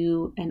be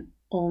you and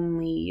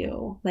only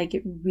you. Like,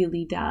 it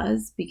really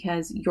does,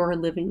 because you're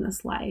living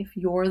this life.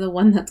 You're the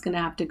one that's going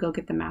to have to go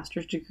get the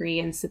master's degree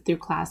and sit through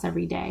class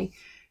every day.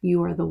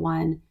 You are the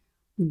one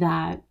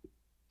that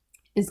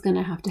is going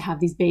to have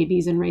these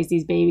babies and raise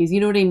these babies. You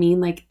know what I mean?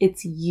 Like,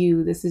 it's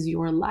you. This is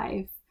your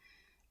life.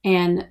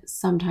 And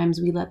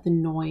sometimes we let the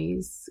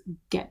noise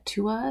get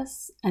to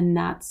us. And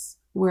that's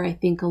where I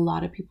think a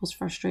lot of people's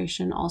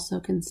frustration also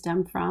can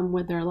stem from,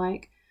 where they're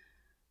like,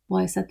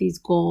 well, I set these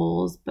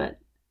goals, but,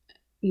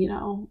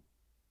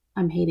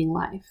 I'm hating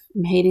life.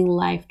 I'm hating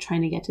life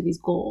trying to get to these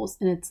goals.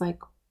 And it's like,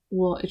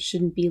 well, it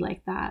shouldn't be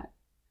like that.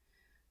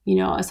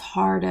 As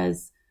hard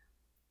as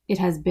it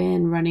has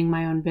been running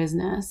my own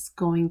business,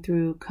 going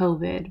through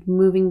COVID,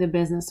 moving the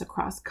business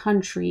across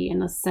country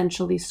and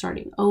essentially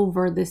starting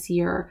over this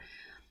year,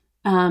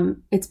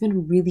 it's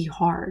been really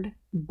hard,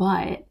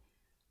 but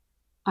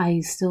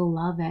I still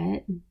love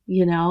it.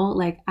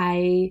 Like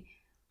I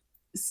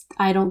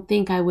don't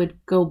think I would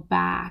go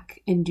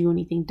back and do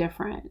anything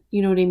different.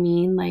 You know what I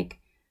mean? Like,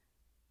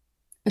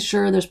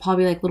 sure, there's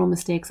probably like little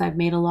mistakes I've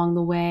made along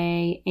the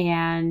way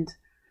and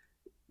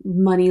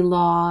money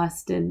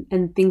lost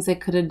and things I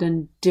could have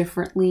done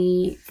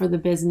differently for the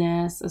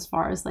business as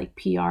far as like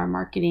PR,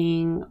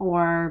 marketing,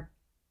 or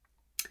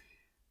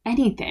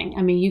anything.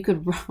 I mean, you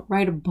could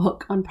write a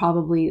book on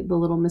probably the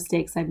little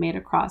mistakes I've made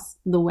across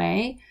the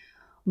way,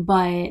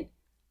 but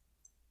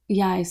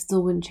yeah, I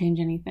still wouldn't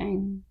change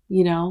anything,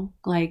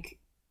 like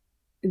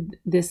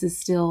this is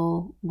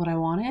still what I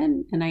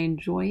wanted and I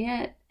enjoy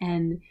it.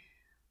 And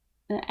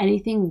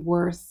anything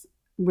worth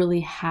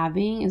really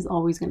having is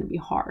always going to be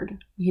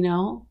hard,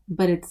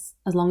 but it's,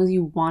 as long as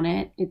you want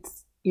it,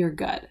 you're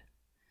good.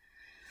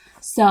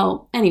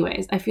 So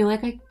anyways, I feel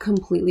like I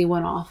completely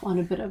went off on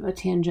a bit of a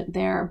tangent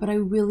there, but I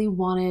really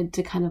wanted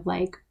to kind of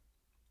like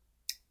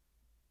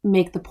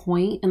make the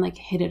point and like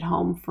hit it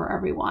home for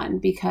everyone,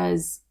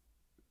 because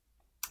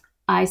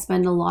I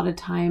spend a lot of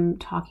time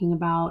talking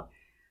about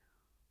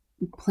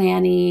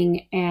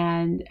planning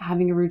and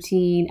having a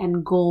routine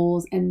and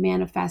goals and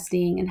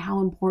manifesting and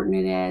how important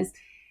it is.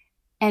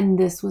 And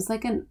this was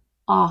like an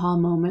aha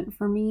moment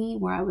for me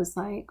where I was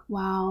like,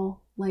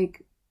 wow,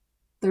 like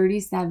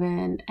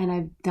 37 and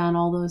I've done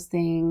all those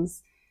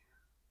things.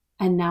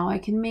 And now I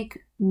can make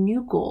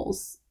new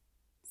goals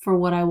for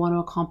what I want to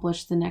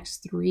accomplish the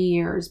next 3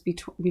 years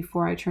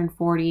before I turn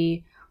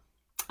 40.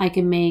 I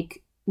can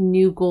make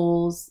new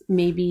goals.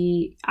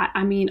 Maybe,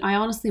 I mean, I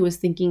honestly was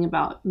thinking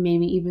about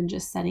maybe even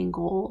just setting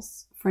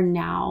goals for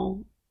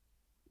now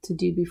to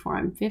do before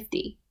I'm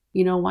 50.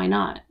 Why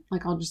not?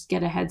 Like, I'll just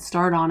get a head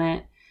start on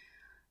it.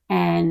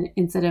 And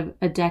instead of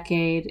a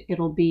decade,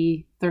 it'll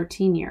be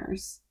 13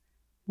 years.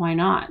 Why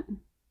not?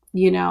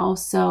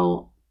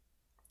 So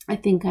I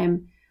think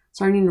I'm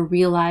starting to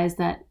realize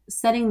that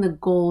setting the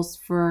goals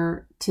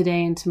for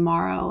today and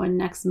tomorrow and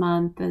next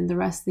month and the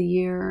rest of the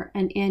year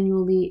and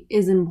annually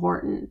is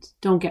important.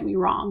 Don't get me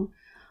wrong.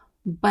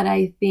 But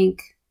I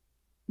think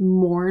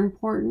more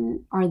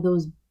important are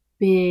those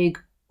big,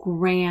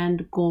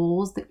 grand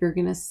goals that you're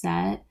going to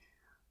set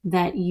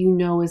that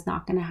is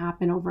not going to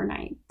happen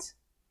overnight.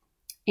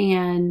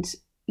 And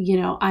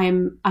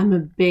I'm a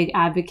big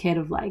advocate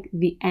of like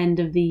the end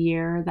of the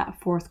year, that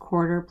fourth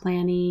quarter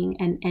planning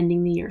and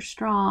ending the year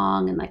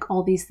strong and like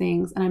all these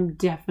things. And I'm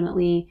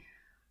definitely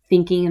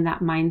thinking in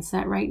that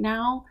mindset right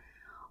now.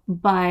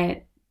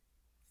 But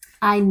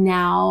I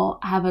now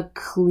have a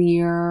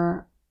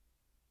clear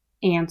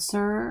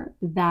answer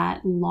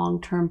that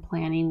long-term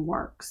planning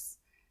works,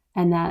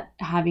 and that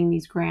having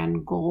these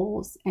grand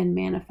goals and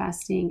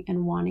manifesting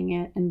and wanting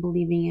it and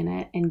believing in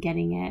it and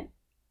getting it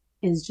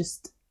is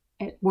just,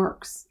 it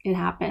works. It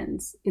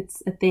happens.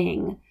 It's a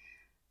thing,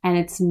 and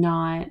it's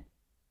not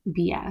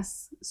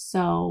BS.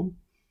 So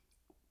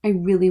I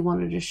really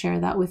wanted to share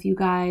that with you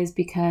guys,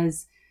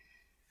 because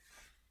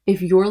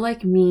if you're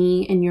like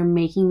me and you're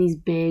making these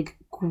big,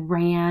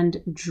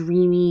 grand,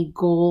 dreamy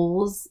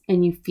goals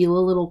and you feel a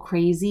little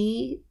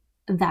crazy,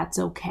 that's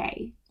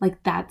okay.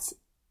 Like, that's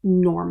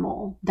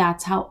normal.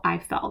 That's how I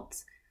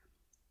felt.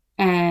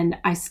 And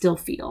I still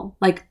feel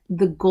like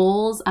the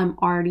goals I'm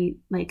already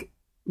like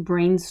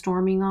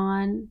brainstorming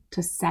on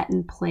to set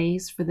in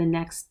place for the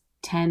next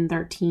 10,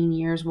 13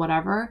 years,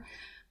 whatever,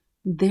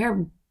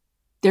 they're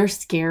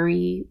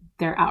scary,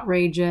 they're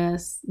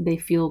outrageous, they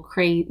feel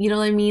crazy. You know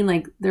what I mean?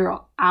 Like, they're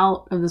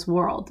out of this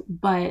world.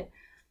 But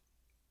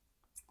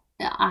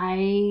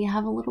I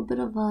have a little bit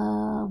of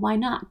a why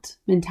not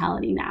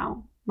mentality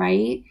now,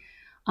 right?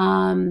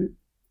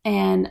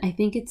 And I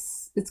think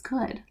it's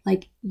good.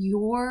 Like,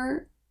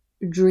 your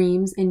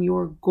dreams and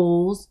your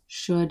goals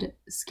should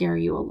scare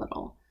you a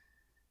little.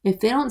 If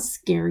they don't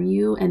scare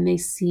you and they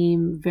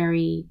seem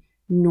very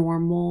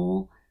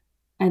normal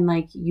and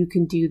like you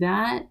can do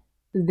that,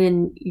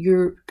 then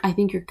I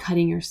think you're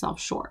cutting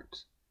yourself short.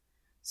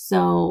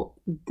 So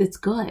it's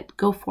good.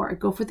 Go for it.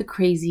 Go for the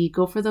crazy.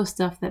 Go for those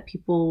stuff that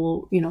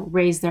people,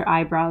 raise their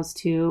eyebrows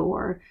to,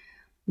 or,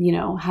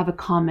 have a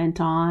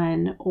comment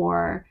on,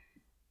 or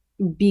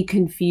be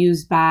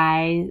confused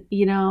by,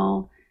 you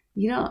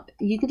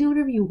can do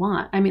whatever you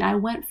want. I mean, I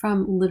went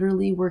from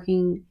literally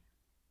working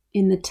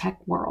in the tech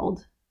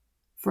world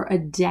for a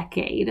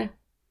decade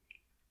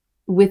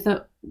with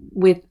a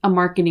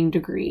marketing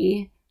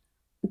degree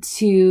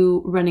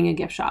to running a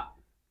gift shop.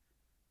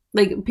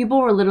 Like, people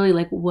were literally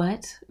like,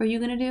 what are you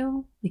going to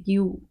do? Like,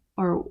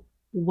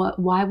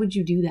 why would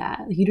you do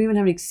that? Like, you don't even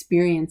have an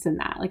experience in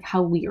that. Like,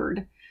 how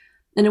weird.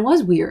 And it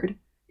was weird.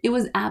 It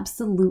was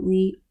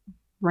absolutely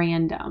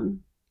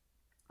random.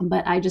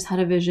 But I just had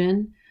a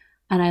vision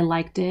and I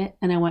liked it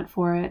and I went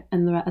for it,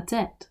 and that's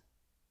it.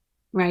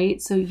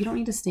 Right? So you don't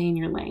need to stay in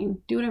your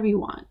lane. Do whatever you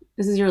want.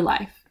 This is your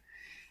life.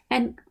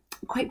 And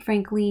quite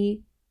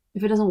frankly,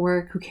 if it doesn't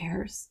work, who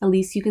cares? At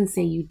least you can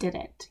say you did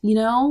it.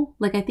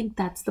 Like, I think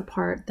that's the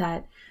part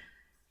that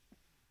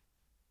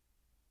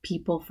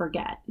people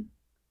forget,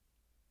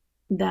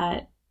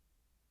 that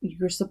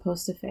you're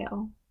supposed to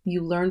fail.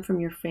 You learn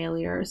from your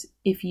failures.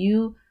 If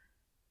you,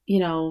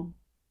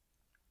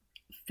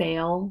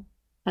 fail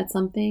at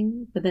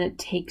something, but then it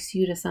takes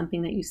you to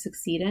something that you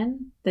succeed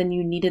in, then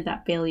you needed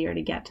that failure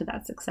to get to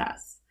that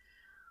success.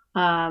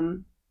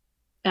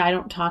 I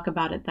don't talk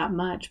about it that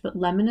much, but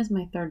Lemon is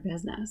my third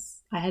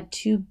business. I had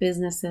 2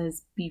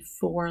 businesses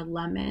before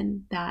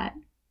Lemon that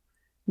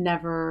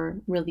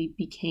never really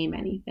became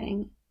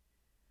anything.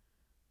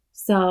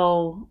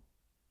 So,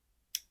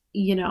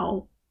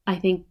 I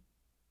think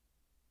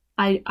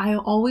I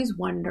always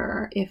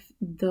wonder if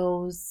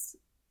those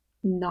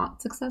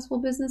not successful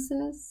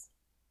businesses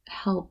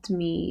helped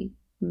me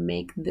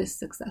make this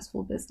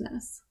successful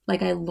business.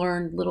 Like, I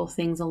learned little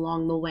things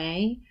along the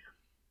way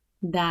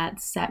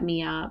that set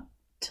me up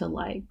to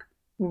like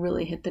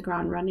really hit the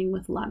ground running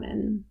with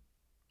Lemon.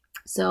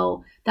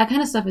 So that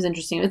kind of stuff is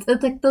interesting. It's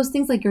like those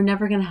things, like, you're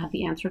never going to have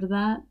the answer to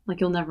that.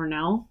 Like, you'll never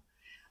know.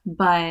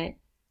 But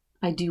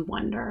I do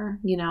wonder,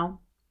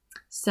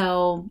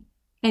 So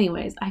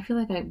anyways, I feel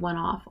like I went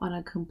off on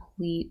a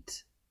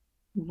complete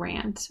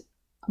rant,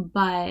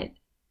 but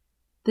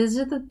these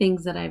are the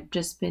things that I've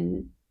just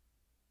been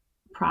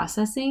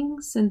processing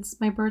since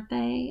my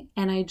birthday.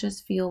 And I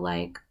just feel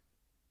like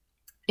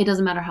it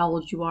doesn't matter how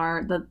old you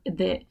are.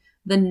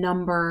 The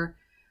number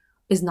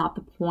is not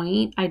the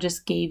point. I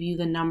just gave you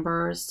the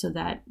numbers so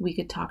that we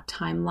could talk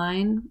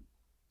timeline.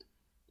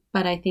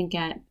 But I think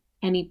at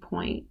any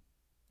point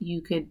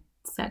you could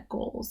set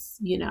goals.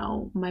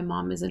 My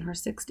mom is in her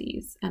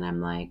 60s and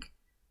I'm like,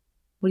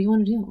 what do you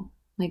want to do?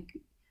 Like,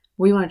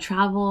 where do you want to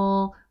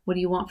travel? What do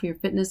you want for your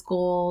fitness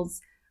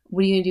goals?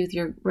 What are you going to do with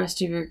your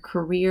rest of your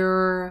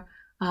career?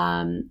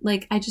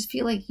 Like, I just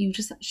feel like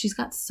she's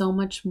got so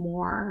much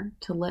more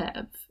to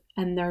live,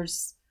 and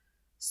there's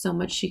so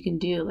much she can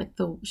do. Like,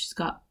 she's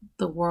got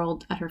the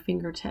world at her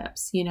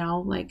fingertips,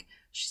 like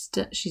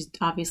she's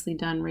obviously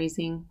done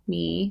raising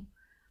me,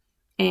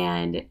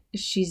 and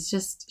she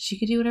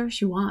could do whatever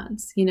she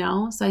wants,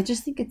 So I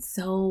just think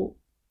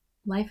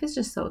life is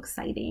just so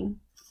exciting.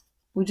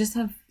 We just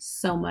have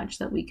so much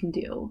that we can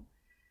do.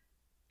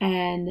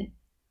 And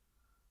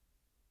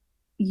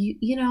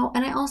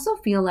and I also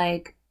feel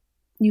like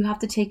you have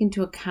to take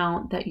into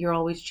account that you're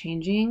always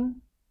changing.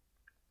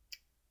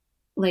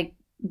 Like,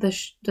 the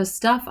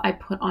stuff I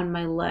put on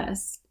my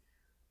list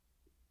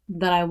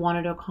that I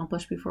wanted to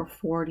accomplish before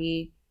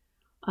 40,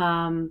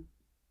 a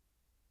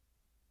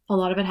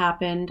lot of it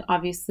happened.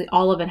 Obviously,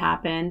 all of it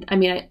happened. I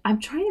mean, I'm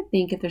trying to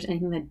think if there's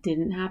anything that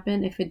didn't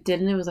happen. If it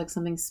didn't, it was like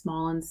something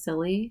small and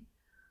silly.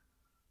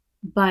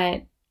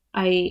 But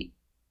I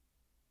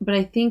but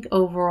I think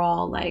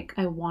overall, like,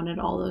 I wanted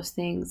all those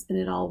things and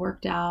it all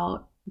worked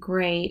out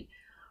great.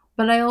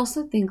 But I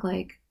also think,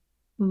 like,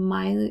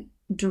 my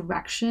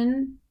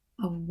direction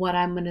of what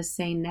I'm going to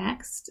say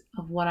next,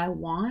 of what I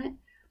want,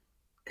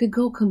 could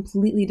go a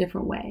completely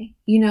different way.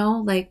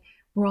 Like,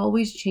 we're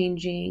always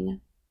changing.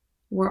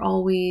 We're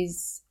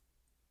always,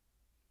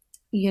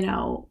 you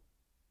know,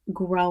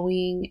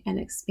 growing and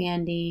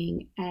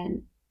expanding.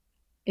 And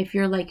if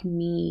you're like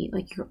me,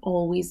 like, you're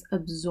always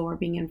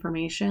absorbing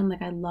information.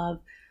 Like, I love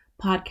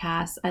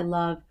podcasts. I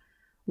love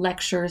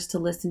lectures to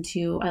listen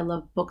to. I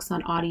love books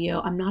on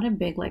audio. I'm not a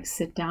big like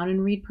sit down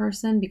and read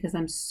person because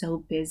I'm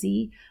so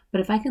busy, but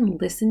if I can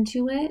listen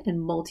to it and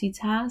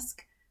multitask,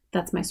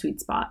 that's my sweet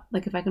spot.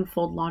 Like, if I can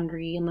fold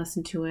laundry and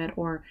listen to it,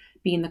 or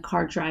be in the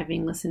car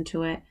driving, listen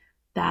to it,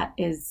 that's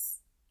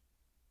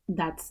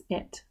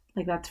it.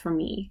 Like, that's for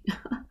me.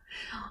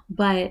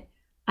 But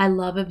I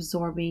love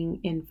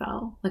absorbing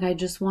info. Like, I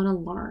just want to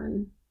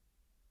learn.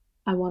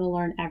 I want to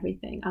learn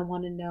everything. I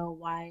want to know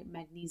why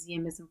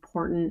magnesium is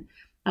important.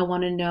 I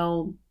want to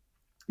know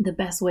the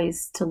best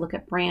ways to look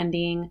at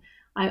branding.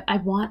 I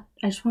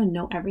just want to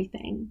know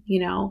everything.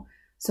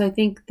 So I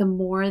think the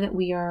more that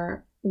we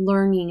are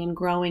learning and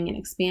growing and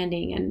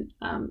expanding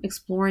and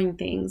exploring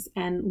things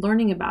and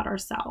learning about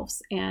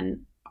ourselves,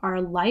 and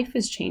our life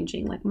is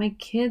changing. Like, my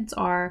kids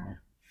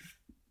are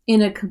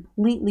in a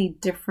completely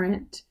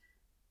different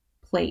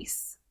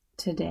place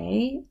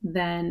today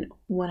than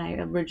when I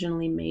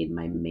originally made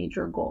my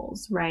major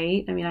goals,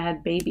 right? I mean, I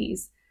had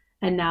babies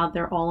and now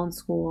they're all in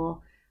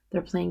school,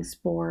 they're playing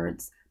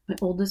sports. My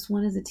oldest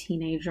one is a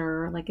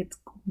teenager. Like, it's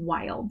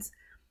wild,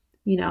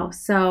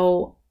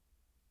 So,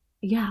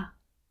 yeah,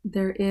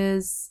 there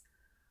is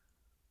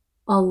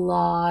a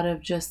lot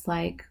of just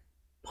like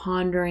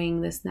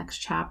pondering this next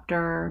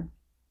chapter.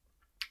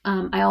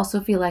 I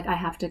also feel like I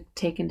have to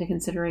take into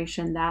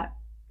consideration that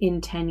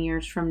in 10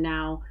 years from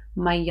now,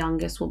 my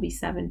youngest will be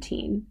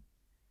 17.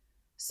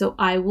 So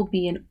I will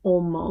be an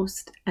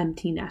almost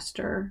empty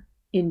nester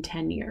in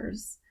 10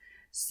 years.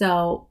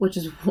 So, which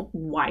is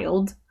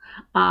wild.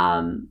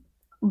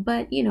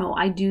 But,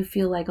 I do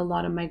feel like a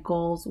lot of my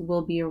goals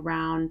will be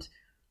around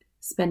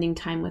spending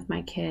time with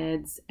my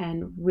kids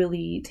and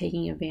really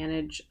taking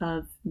advantage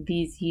of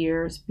these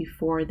years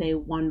before they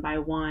one by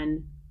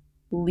one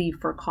leave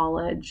for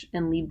college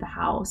and leave the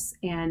house.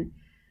 And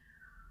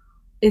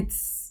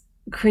it's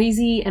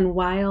crazy and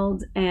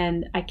wild,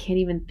 and I can't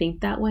even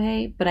think that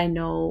way, but I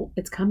know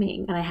it's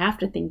coming and I have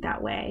to think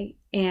that way.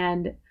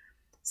 And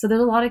so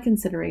there's a lot of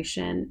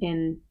consideration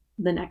in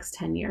the next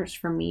 10 years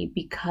for me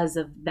because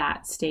of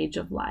that stage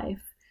of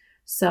life.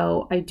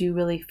 So I do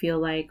really feel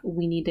like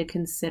we need to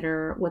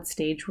consider what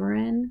stage we're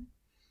in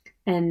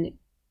and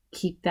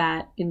keep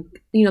that in,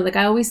 like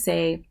I always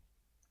say,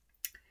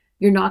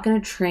 you're not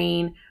going to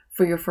train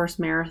for your first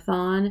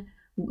marathon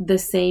the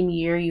same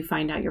year you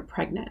find out you're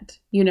pregnant.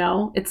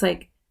 It's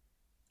like,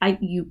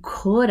 you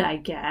could, I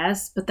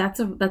guess, but that's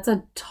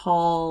a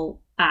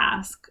tall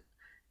ask.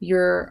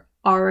 You're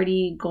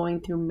already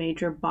going through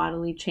major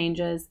bodily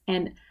changes,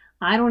 and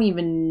I don't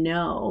even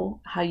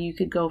know how you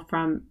could go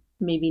from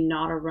maybe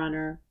not a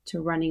runner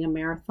to running a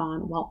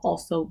marathon while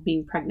also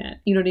being pregnant.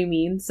 You know what I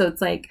mean? So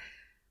it's like,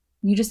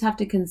 you just have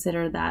to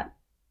consider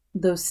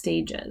those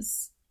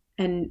stages.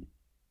 And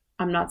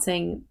I'm not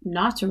saying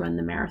not to run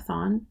the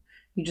marathon.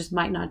 You just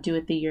might not do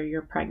it the year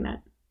you're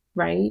pregnant,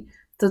 right?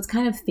 So it's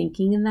kind of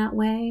thinking in that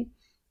way.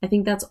 I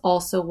think that's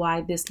also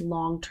why this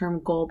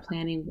long-term goal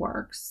planning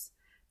works,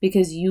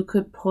 because you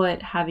could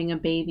put having a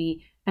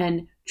baby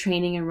and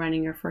training and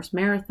running your first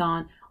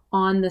marathon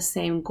on the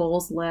same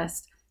goals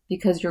list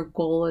because your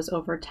goal is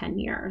over 10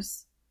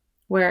 years.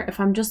 Where if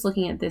I'm just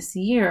looking at this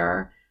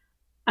year,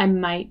 I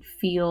might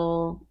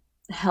feel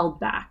held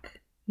back.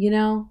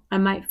 I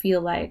might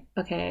feel like,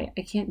 okay,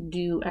 I can't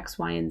do X,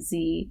 Y, and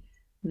Z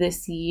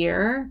this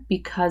year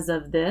because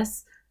of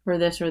this or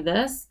this or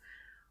this,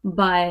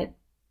 but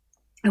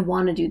I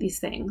want to do these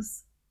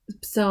things.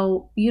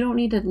 So you don't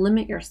need to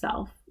limit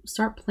yourself.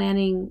 Start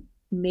planning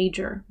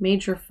major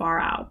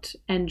far out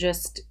and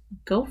just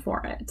go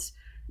for it.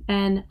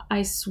 And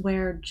I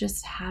swear,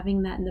 just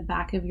having that in the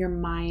back of your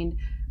mind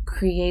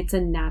creates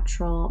a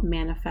natural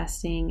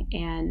manifesting,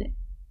 and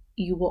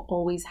you will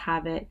always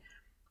have it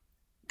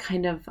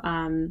kind of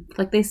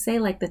like they say,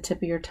 like the tip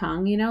of your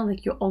tongue,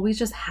 like you'll always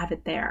just have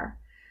it there.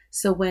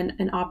 So when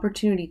an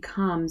opportunity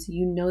comes,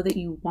 you know that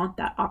you want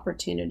that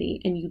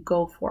opportunity and you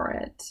go for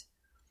it.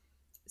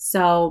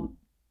 So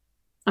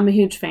I'm a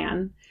huge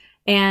fan.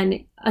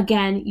 And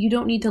again, you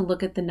don't need to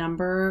look at the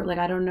number. Like,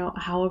 I don't know,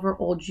 however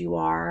old you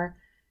are,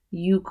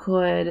 you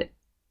could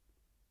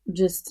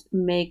just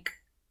make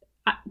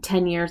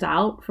 10 years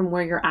out from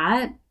where you're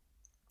at.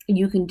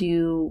 You can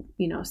do,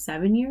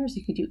 7 years,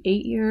 you could do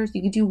 8 years,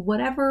 you could do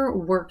whatever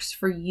works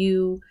for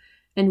you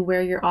and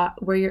where you're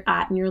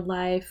at in your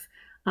life.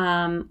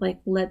 Like,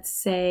 let's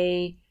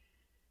say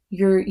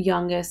your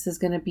youngest is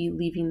going to be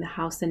leaving the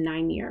house in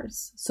 9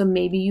 years. So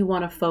maybe you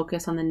want to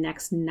focus on the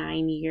next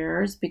 9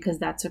 years because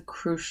that's a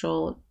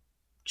crucial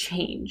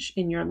change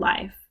in your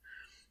life.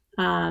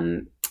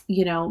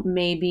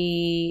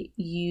 Maybe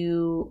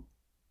you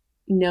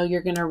know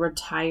you're going to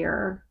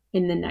retire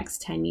in the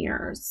next 10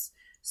 years.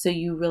 So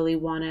you really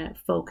want to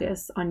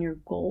focus on your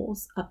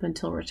goals up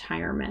until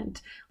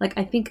retirement. Like,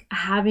 I think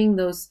having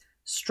those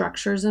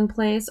structures in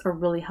place are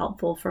really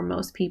helpful for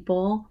most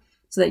people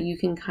so that you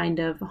can kind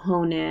of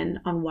hone in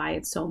on why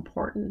it's so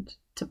important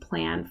to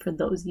plan for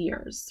those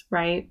years,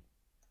 right?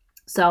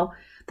 So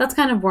that's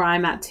kind of where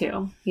I'm at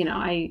too.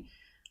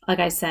 Like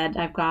I said,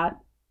 I've got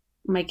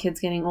my kids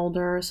getting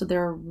older, so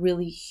they're a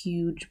really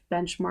huge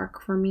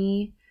benchmark for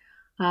me.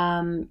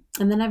 And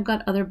then I've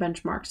got other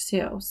benchmarks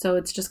too. So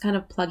it's just kind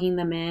of plugging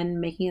them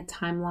in, making a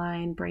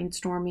timeline,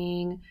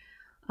 brainstorming.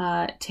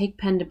 Take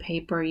pen to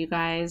paper, you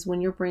guys. When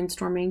you're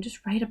brainstorming,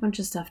 just write a bunch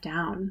of stuff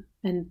down.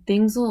 And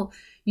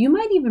you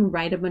might even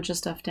write a bunch of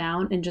stuff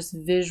down and just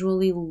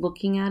visually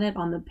looking at it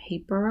on the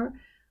paper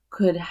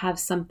could have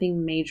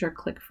something major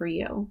click for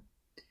you.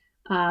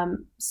 I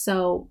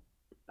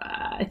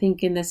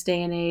think in this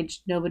day and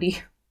age, nobody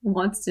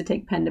wants to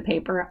take pen to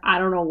paper. I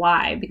don't know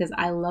why, because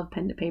I love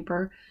pen to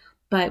paper,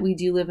 but we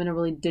do live in a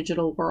really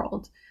digital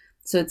world.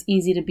 So it's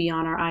easy to be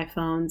on our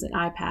iPhones and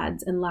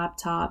iPads and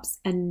laptops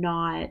and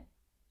not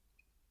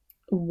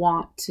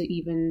want to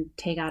even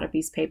take out a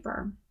piece of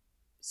paper.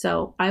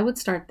 So I would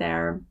start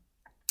there.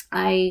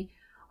 I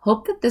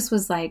hope that this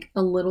was like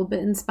a little bit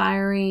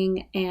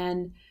inspiring,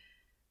 and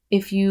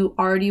if you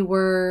already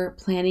were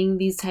planning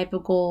these type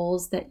of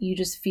goals, that you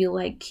just feel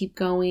like keep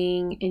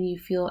going and you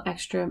feel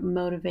extra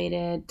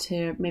motivated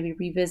to maybe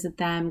revisit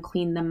them,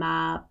 clean them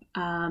up,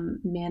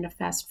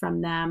 manifest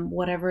from them,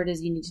 whatever it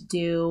is you need to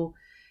do.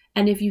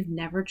 And if you've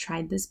never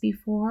tried this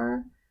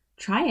before,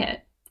 try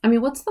it. I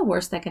mean, what's the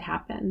worst that could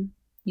happen?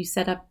 You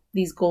set up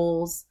these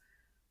goals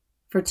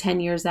for 10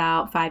 years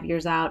out, 5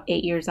 years out,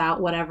 8 years out,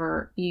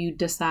 whatever you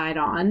decide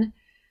on.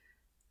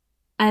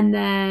 And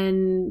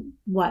then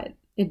what?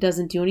 It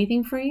doesn't do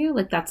anything for you?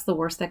 Like, that's the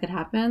worst that could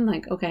happen?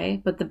 Like,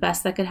 okay, but the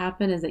best that could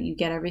happen is that you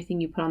get everything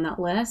you put on that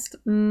list.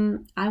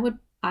 I would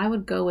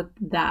go with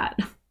that.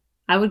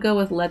 I would go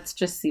with let's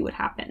just see what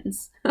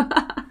happens.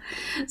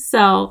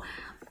 So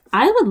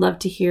I would love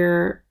to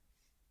hear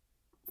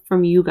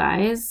from you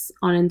guys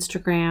on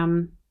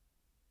Instagram.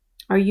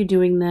 Are you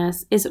doing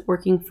this? Is it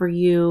working for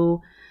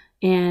you?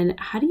 And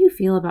how do you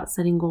feel about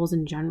setting goals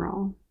in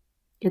general?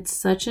 It's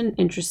such an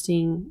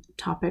interesting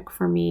topic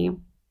for me.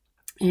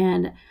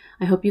 And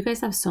I hope you guys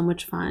have so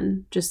much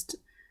fun just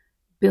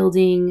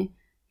building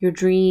your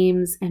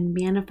dreams and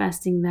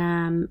manifesting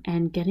them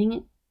and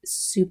getting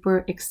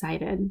super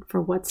excited for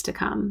what's to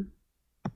come.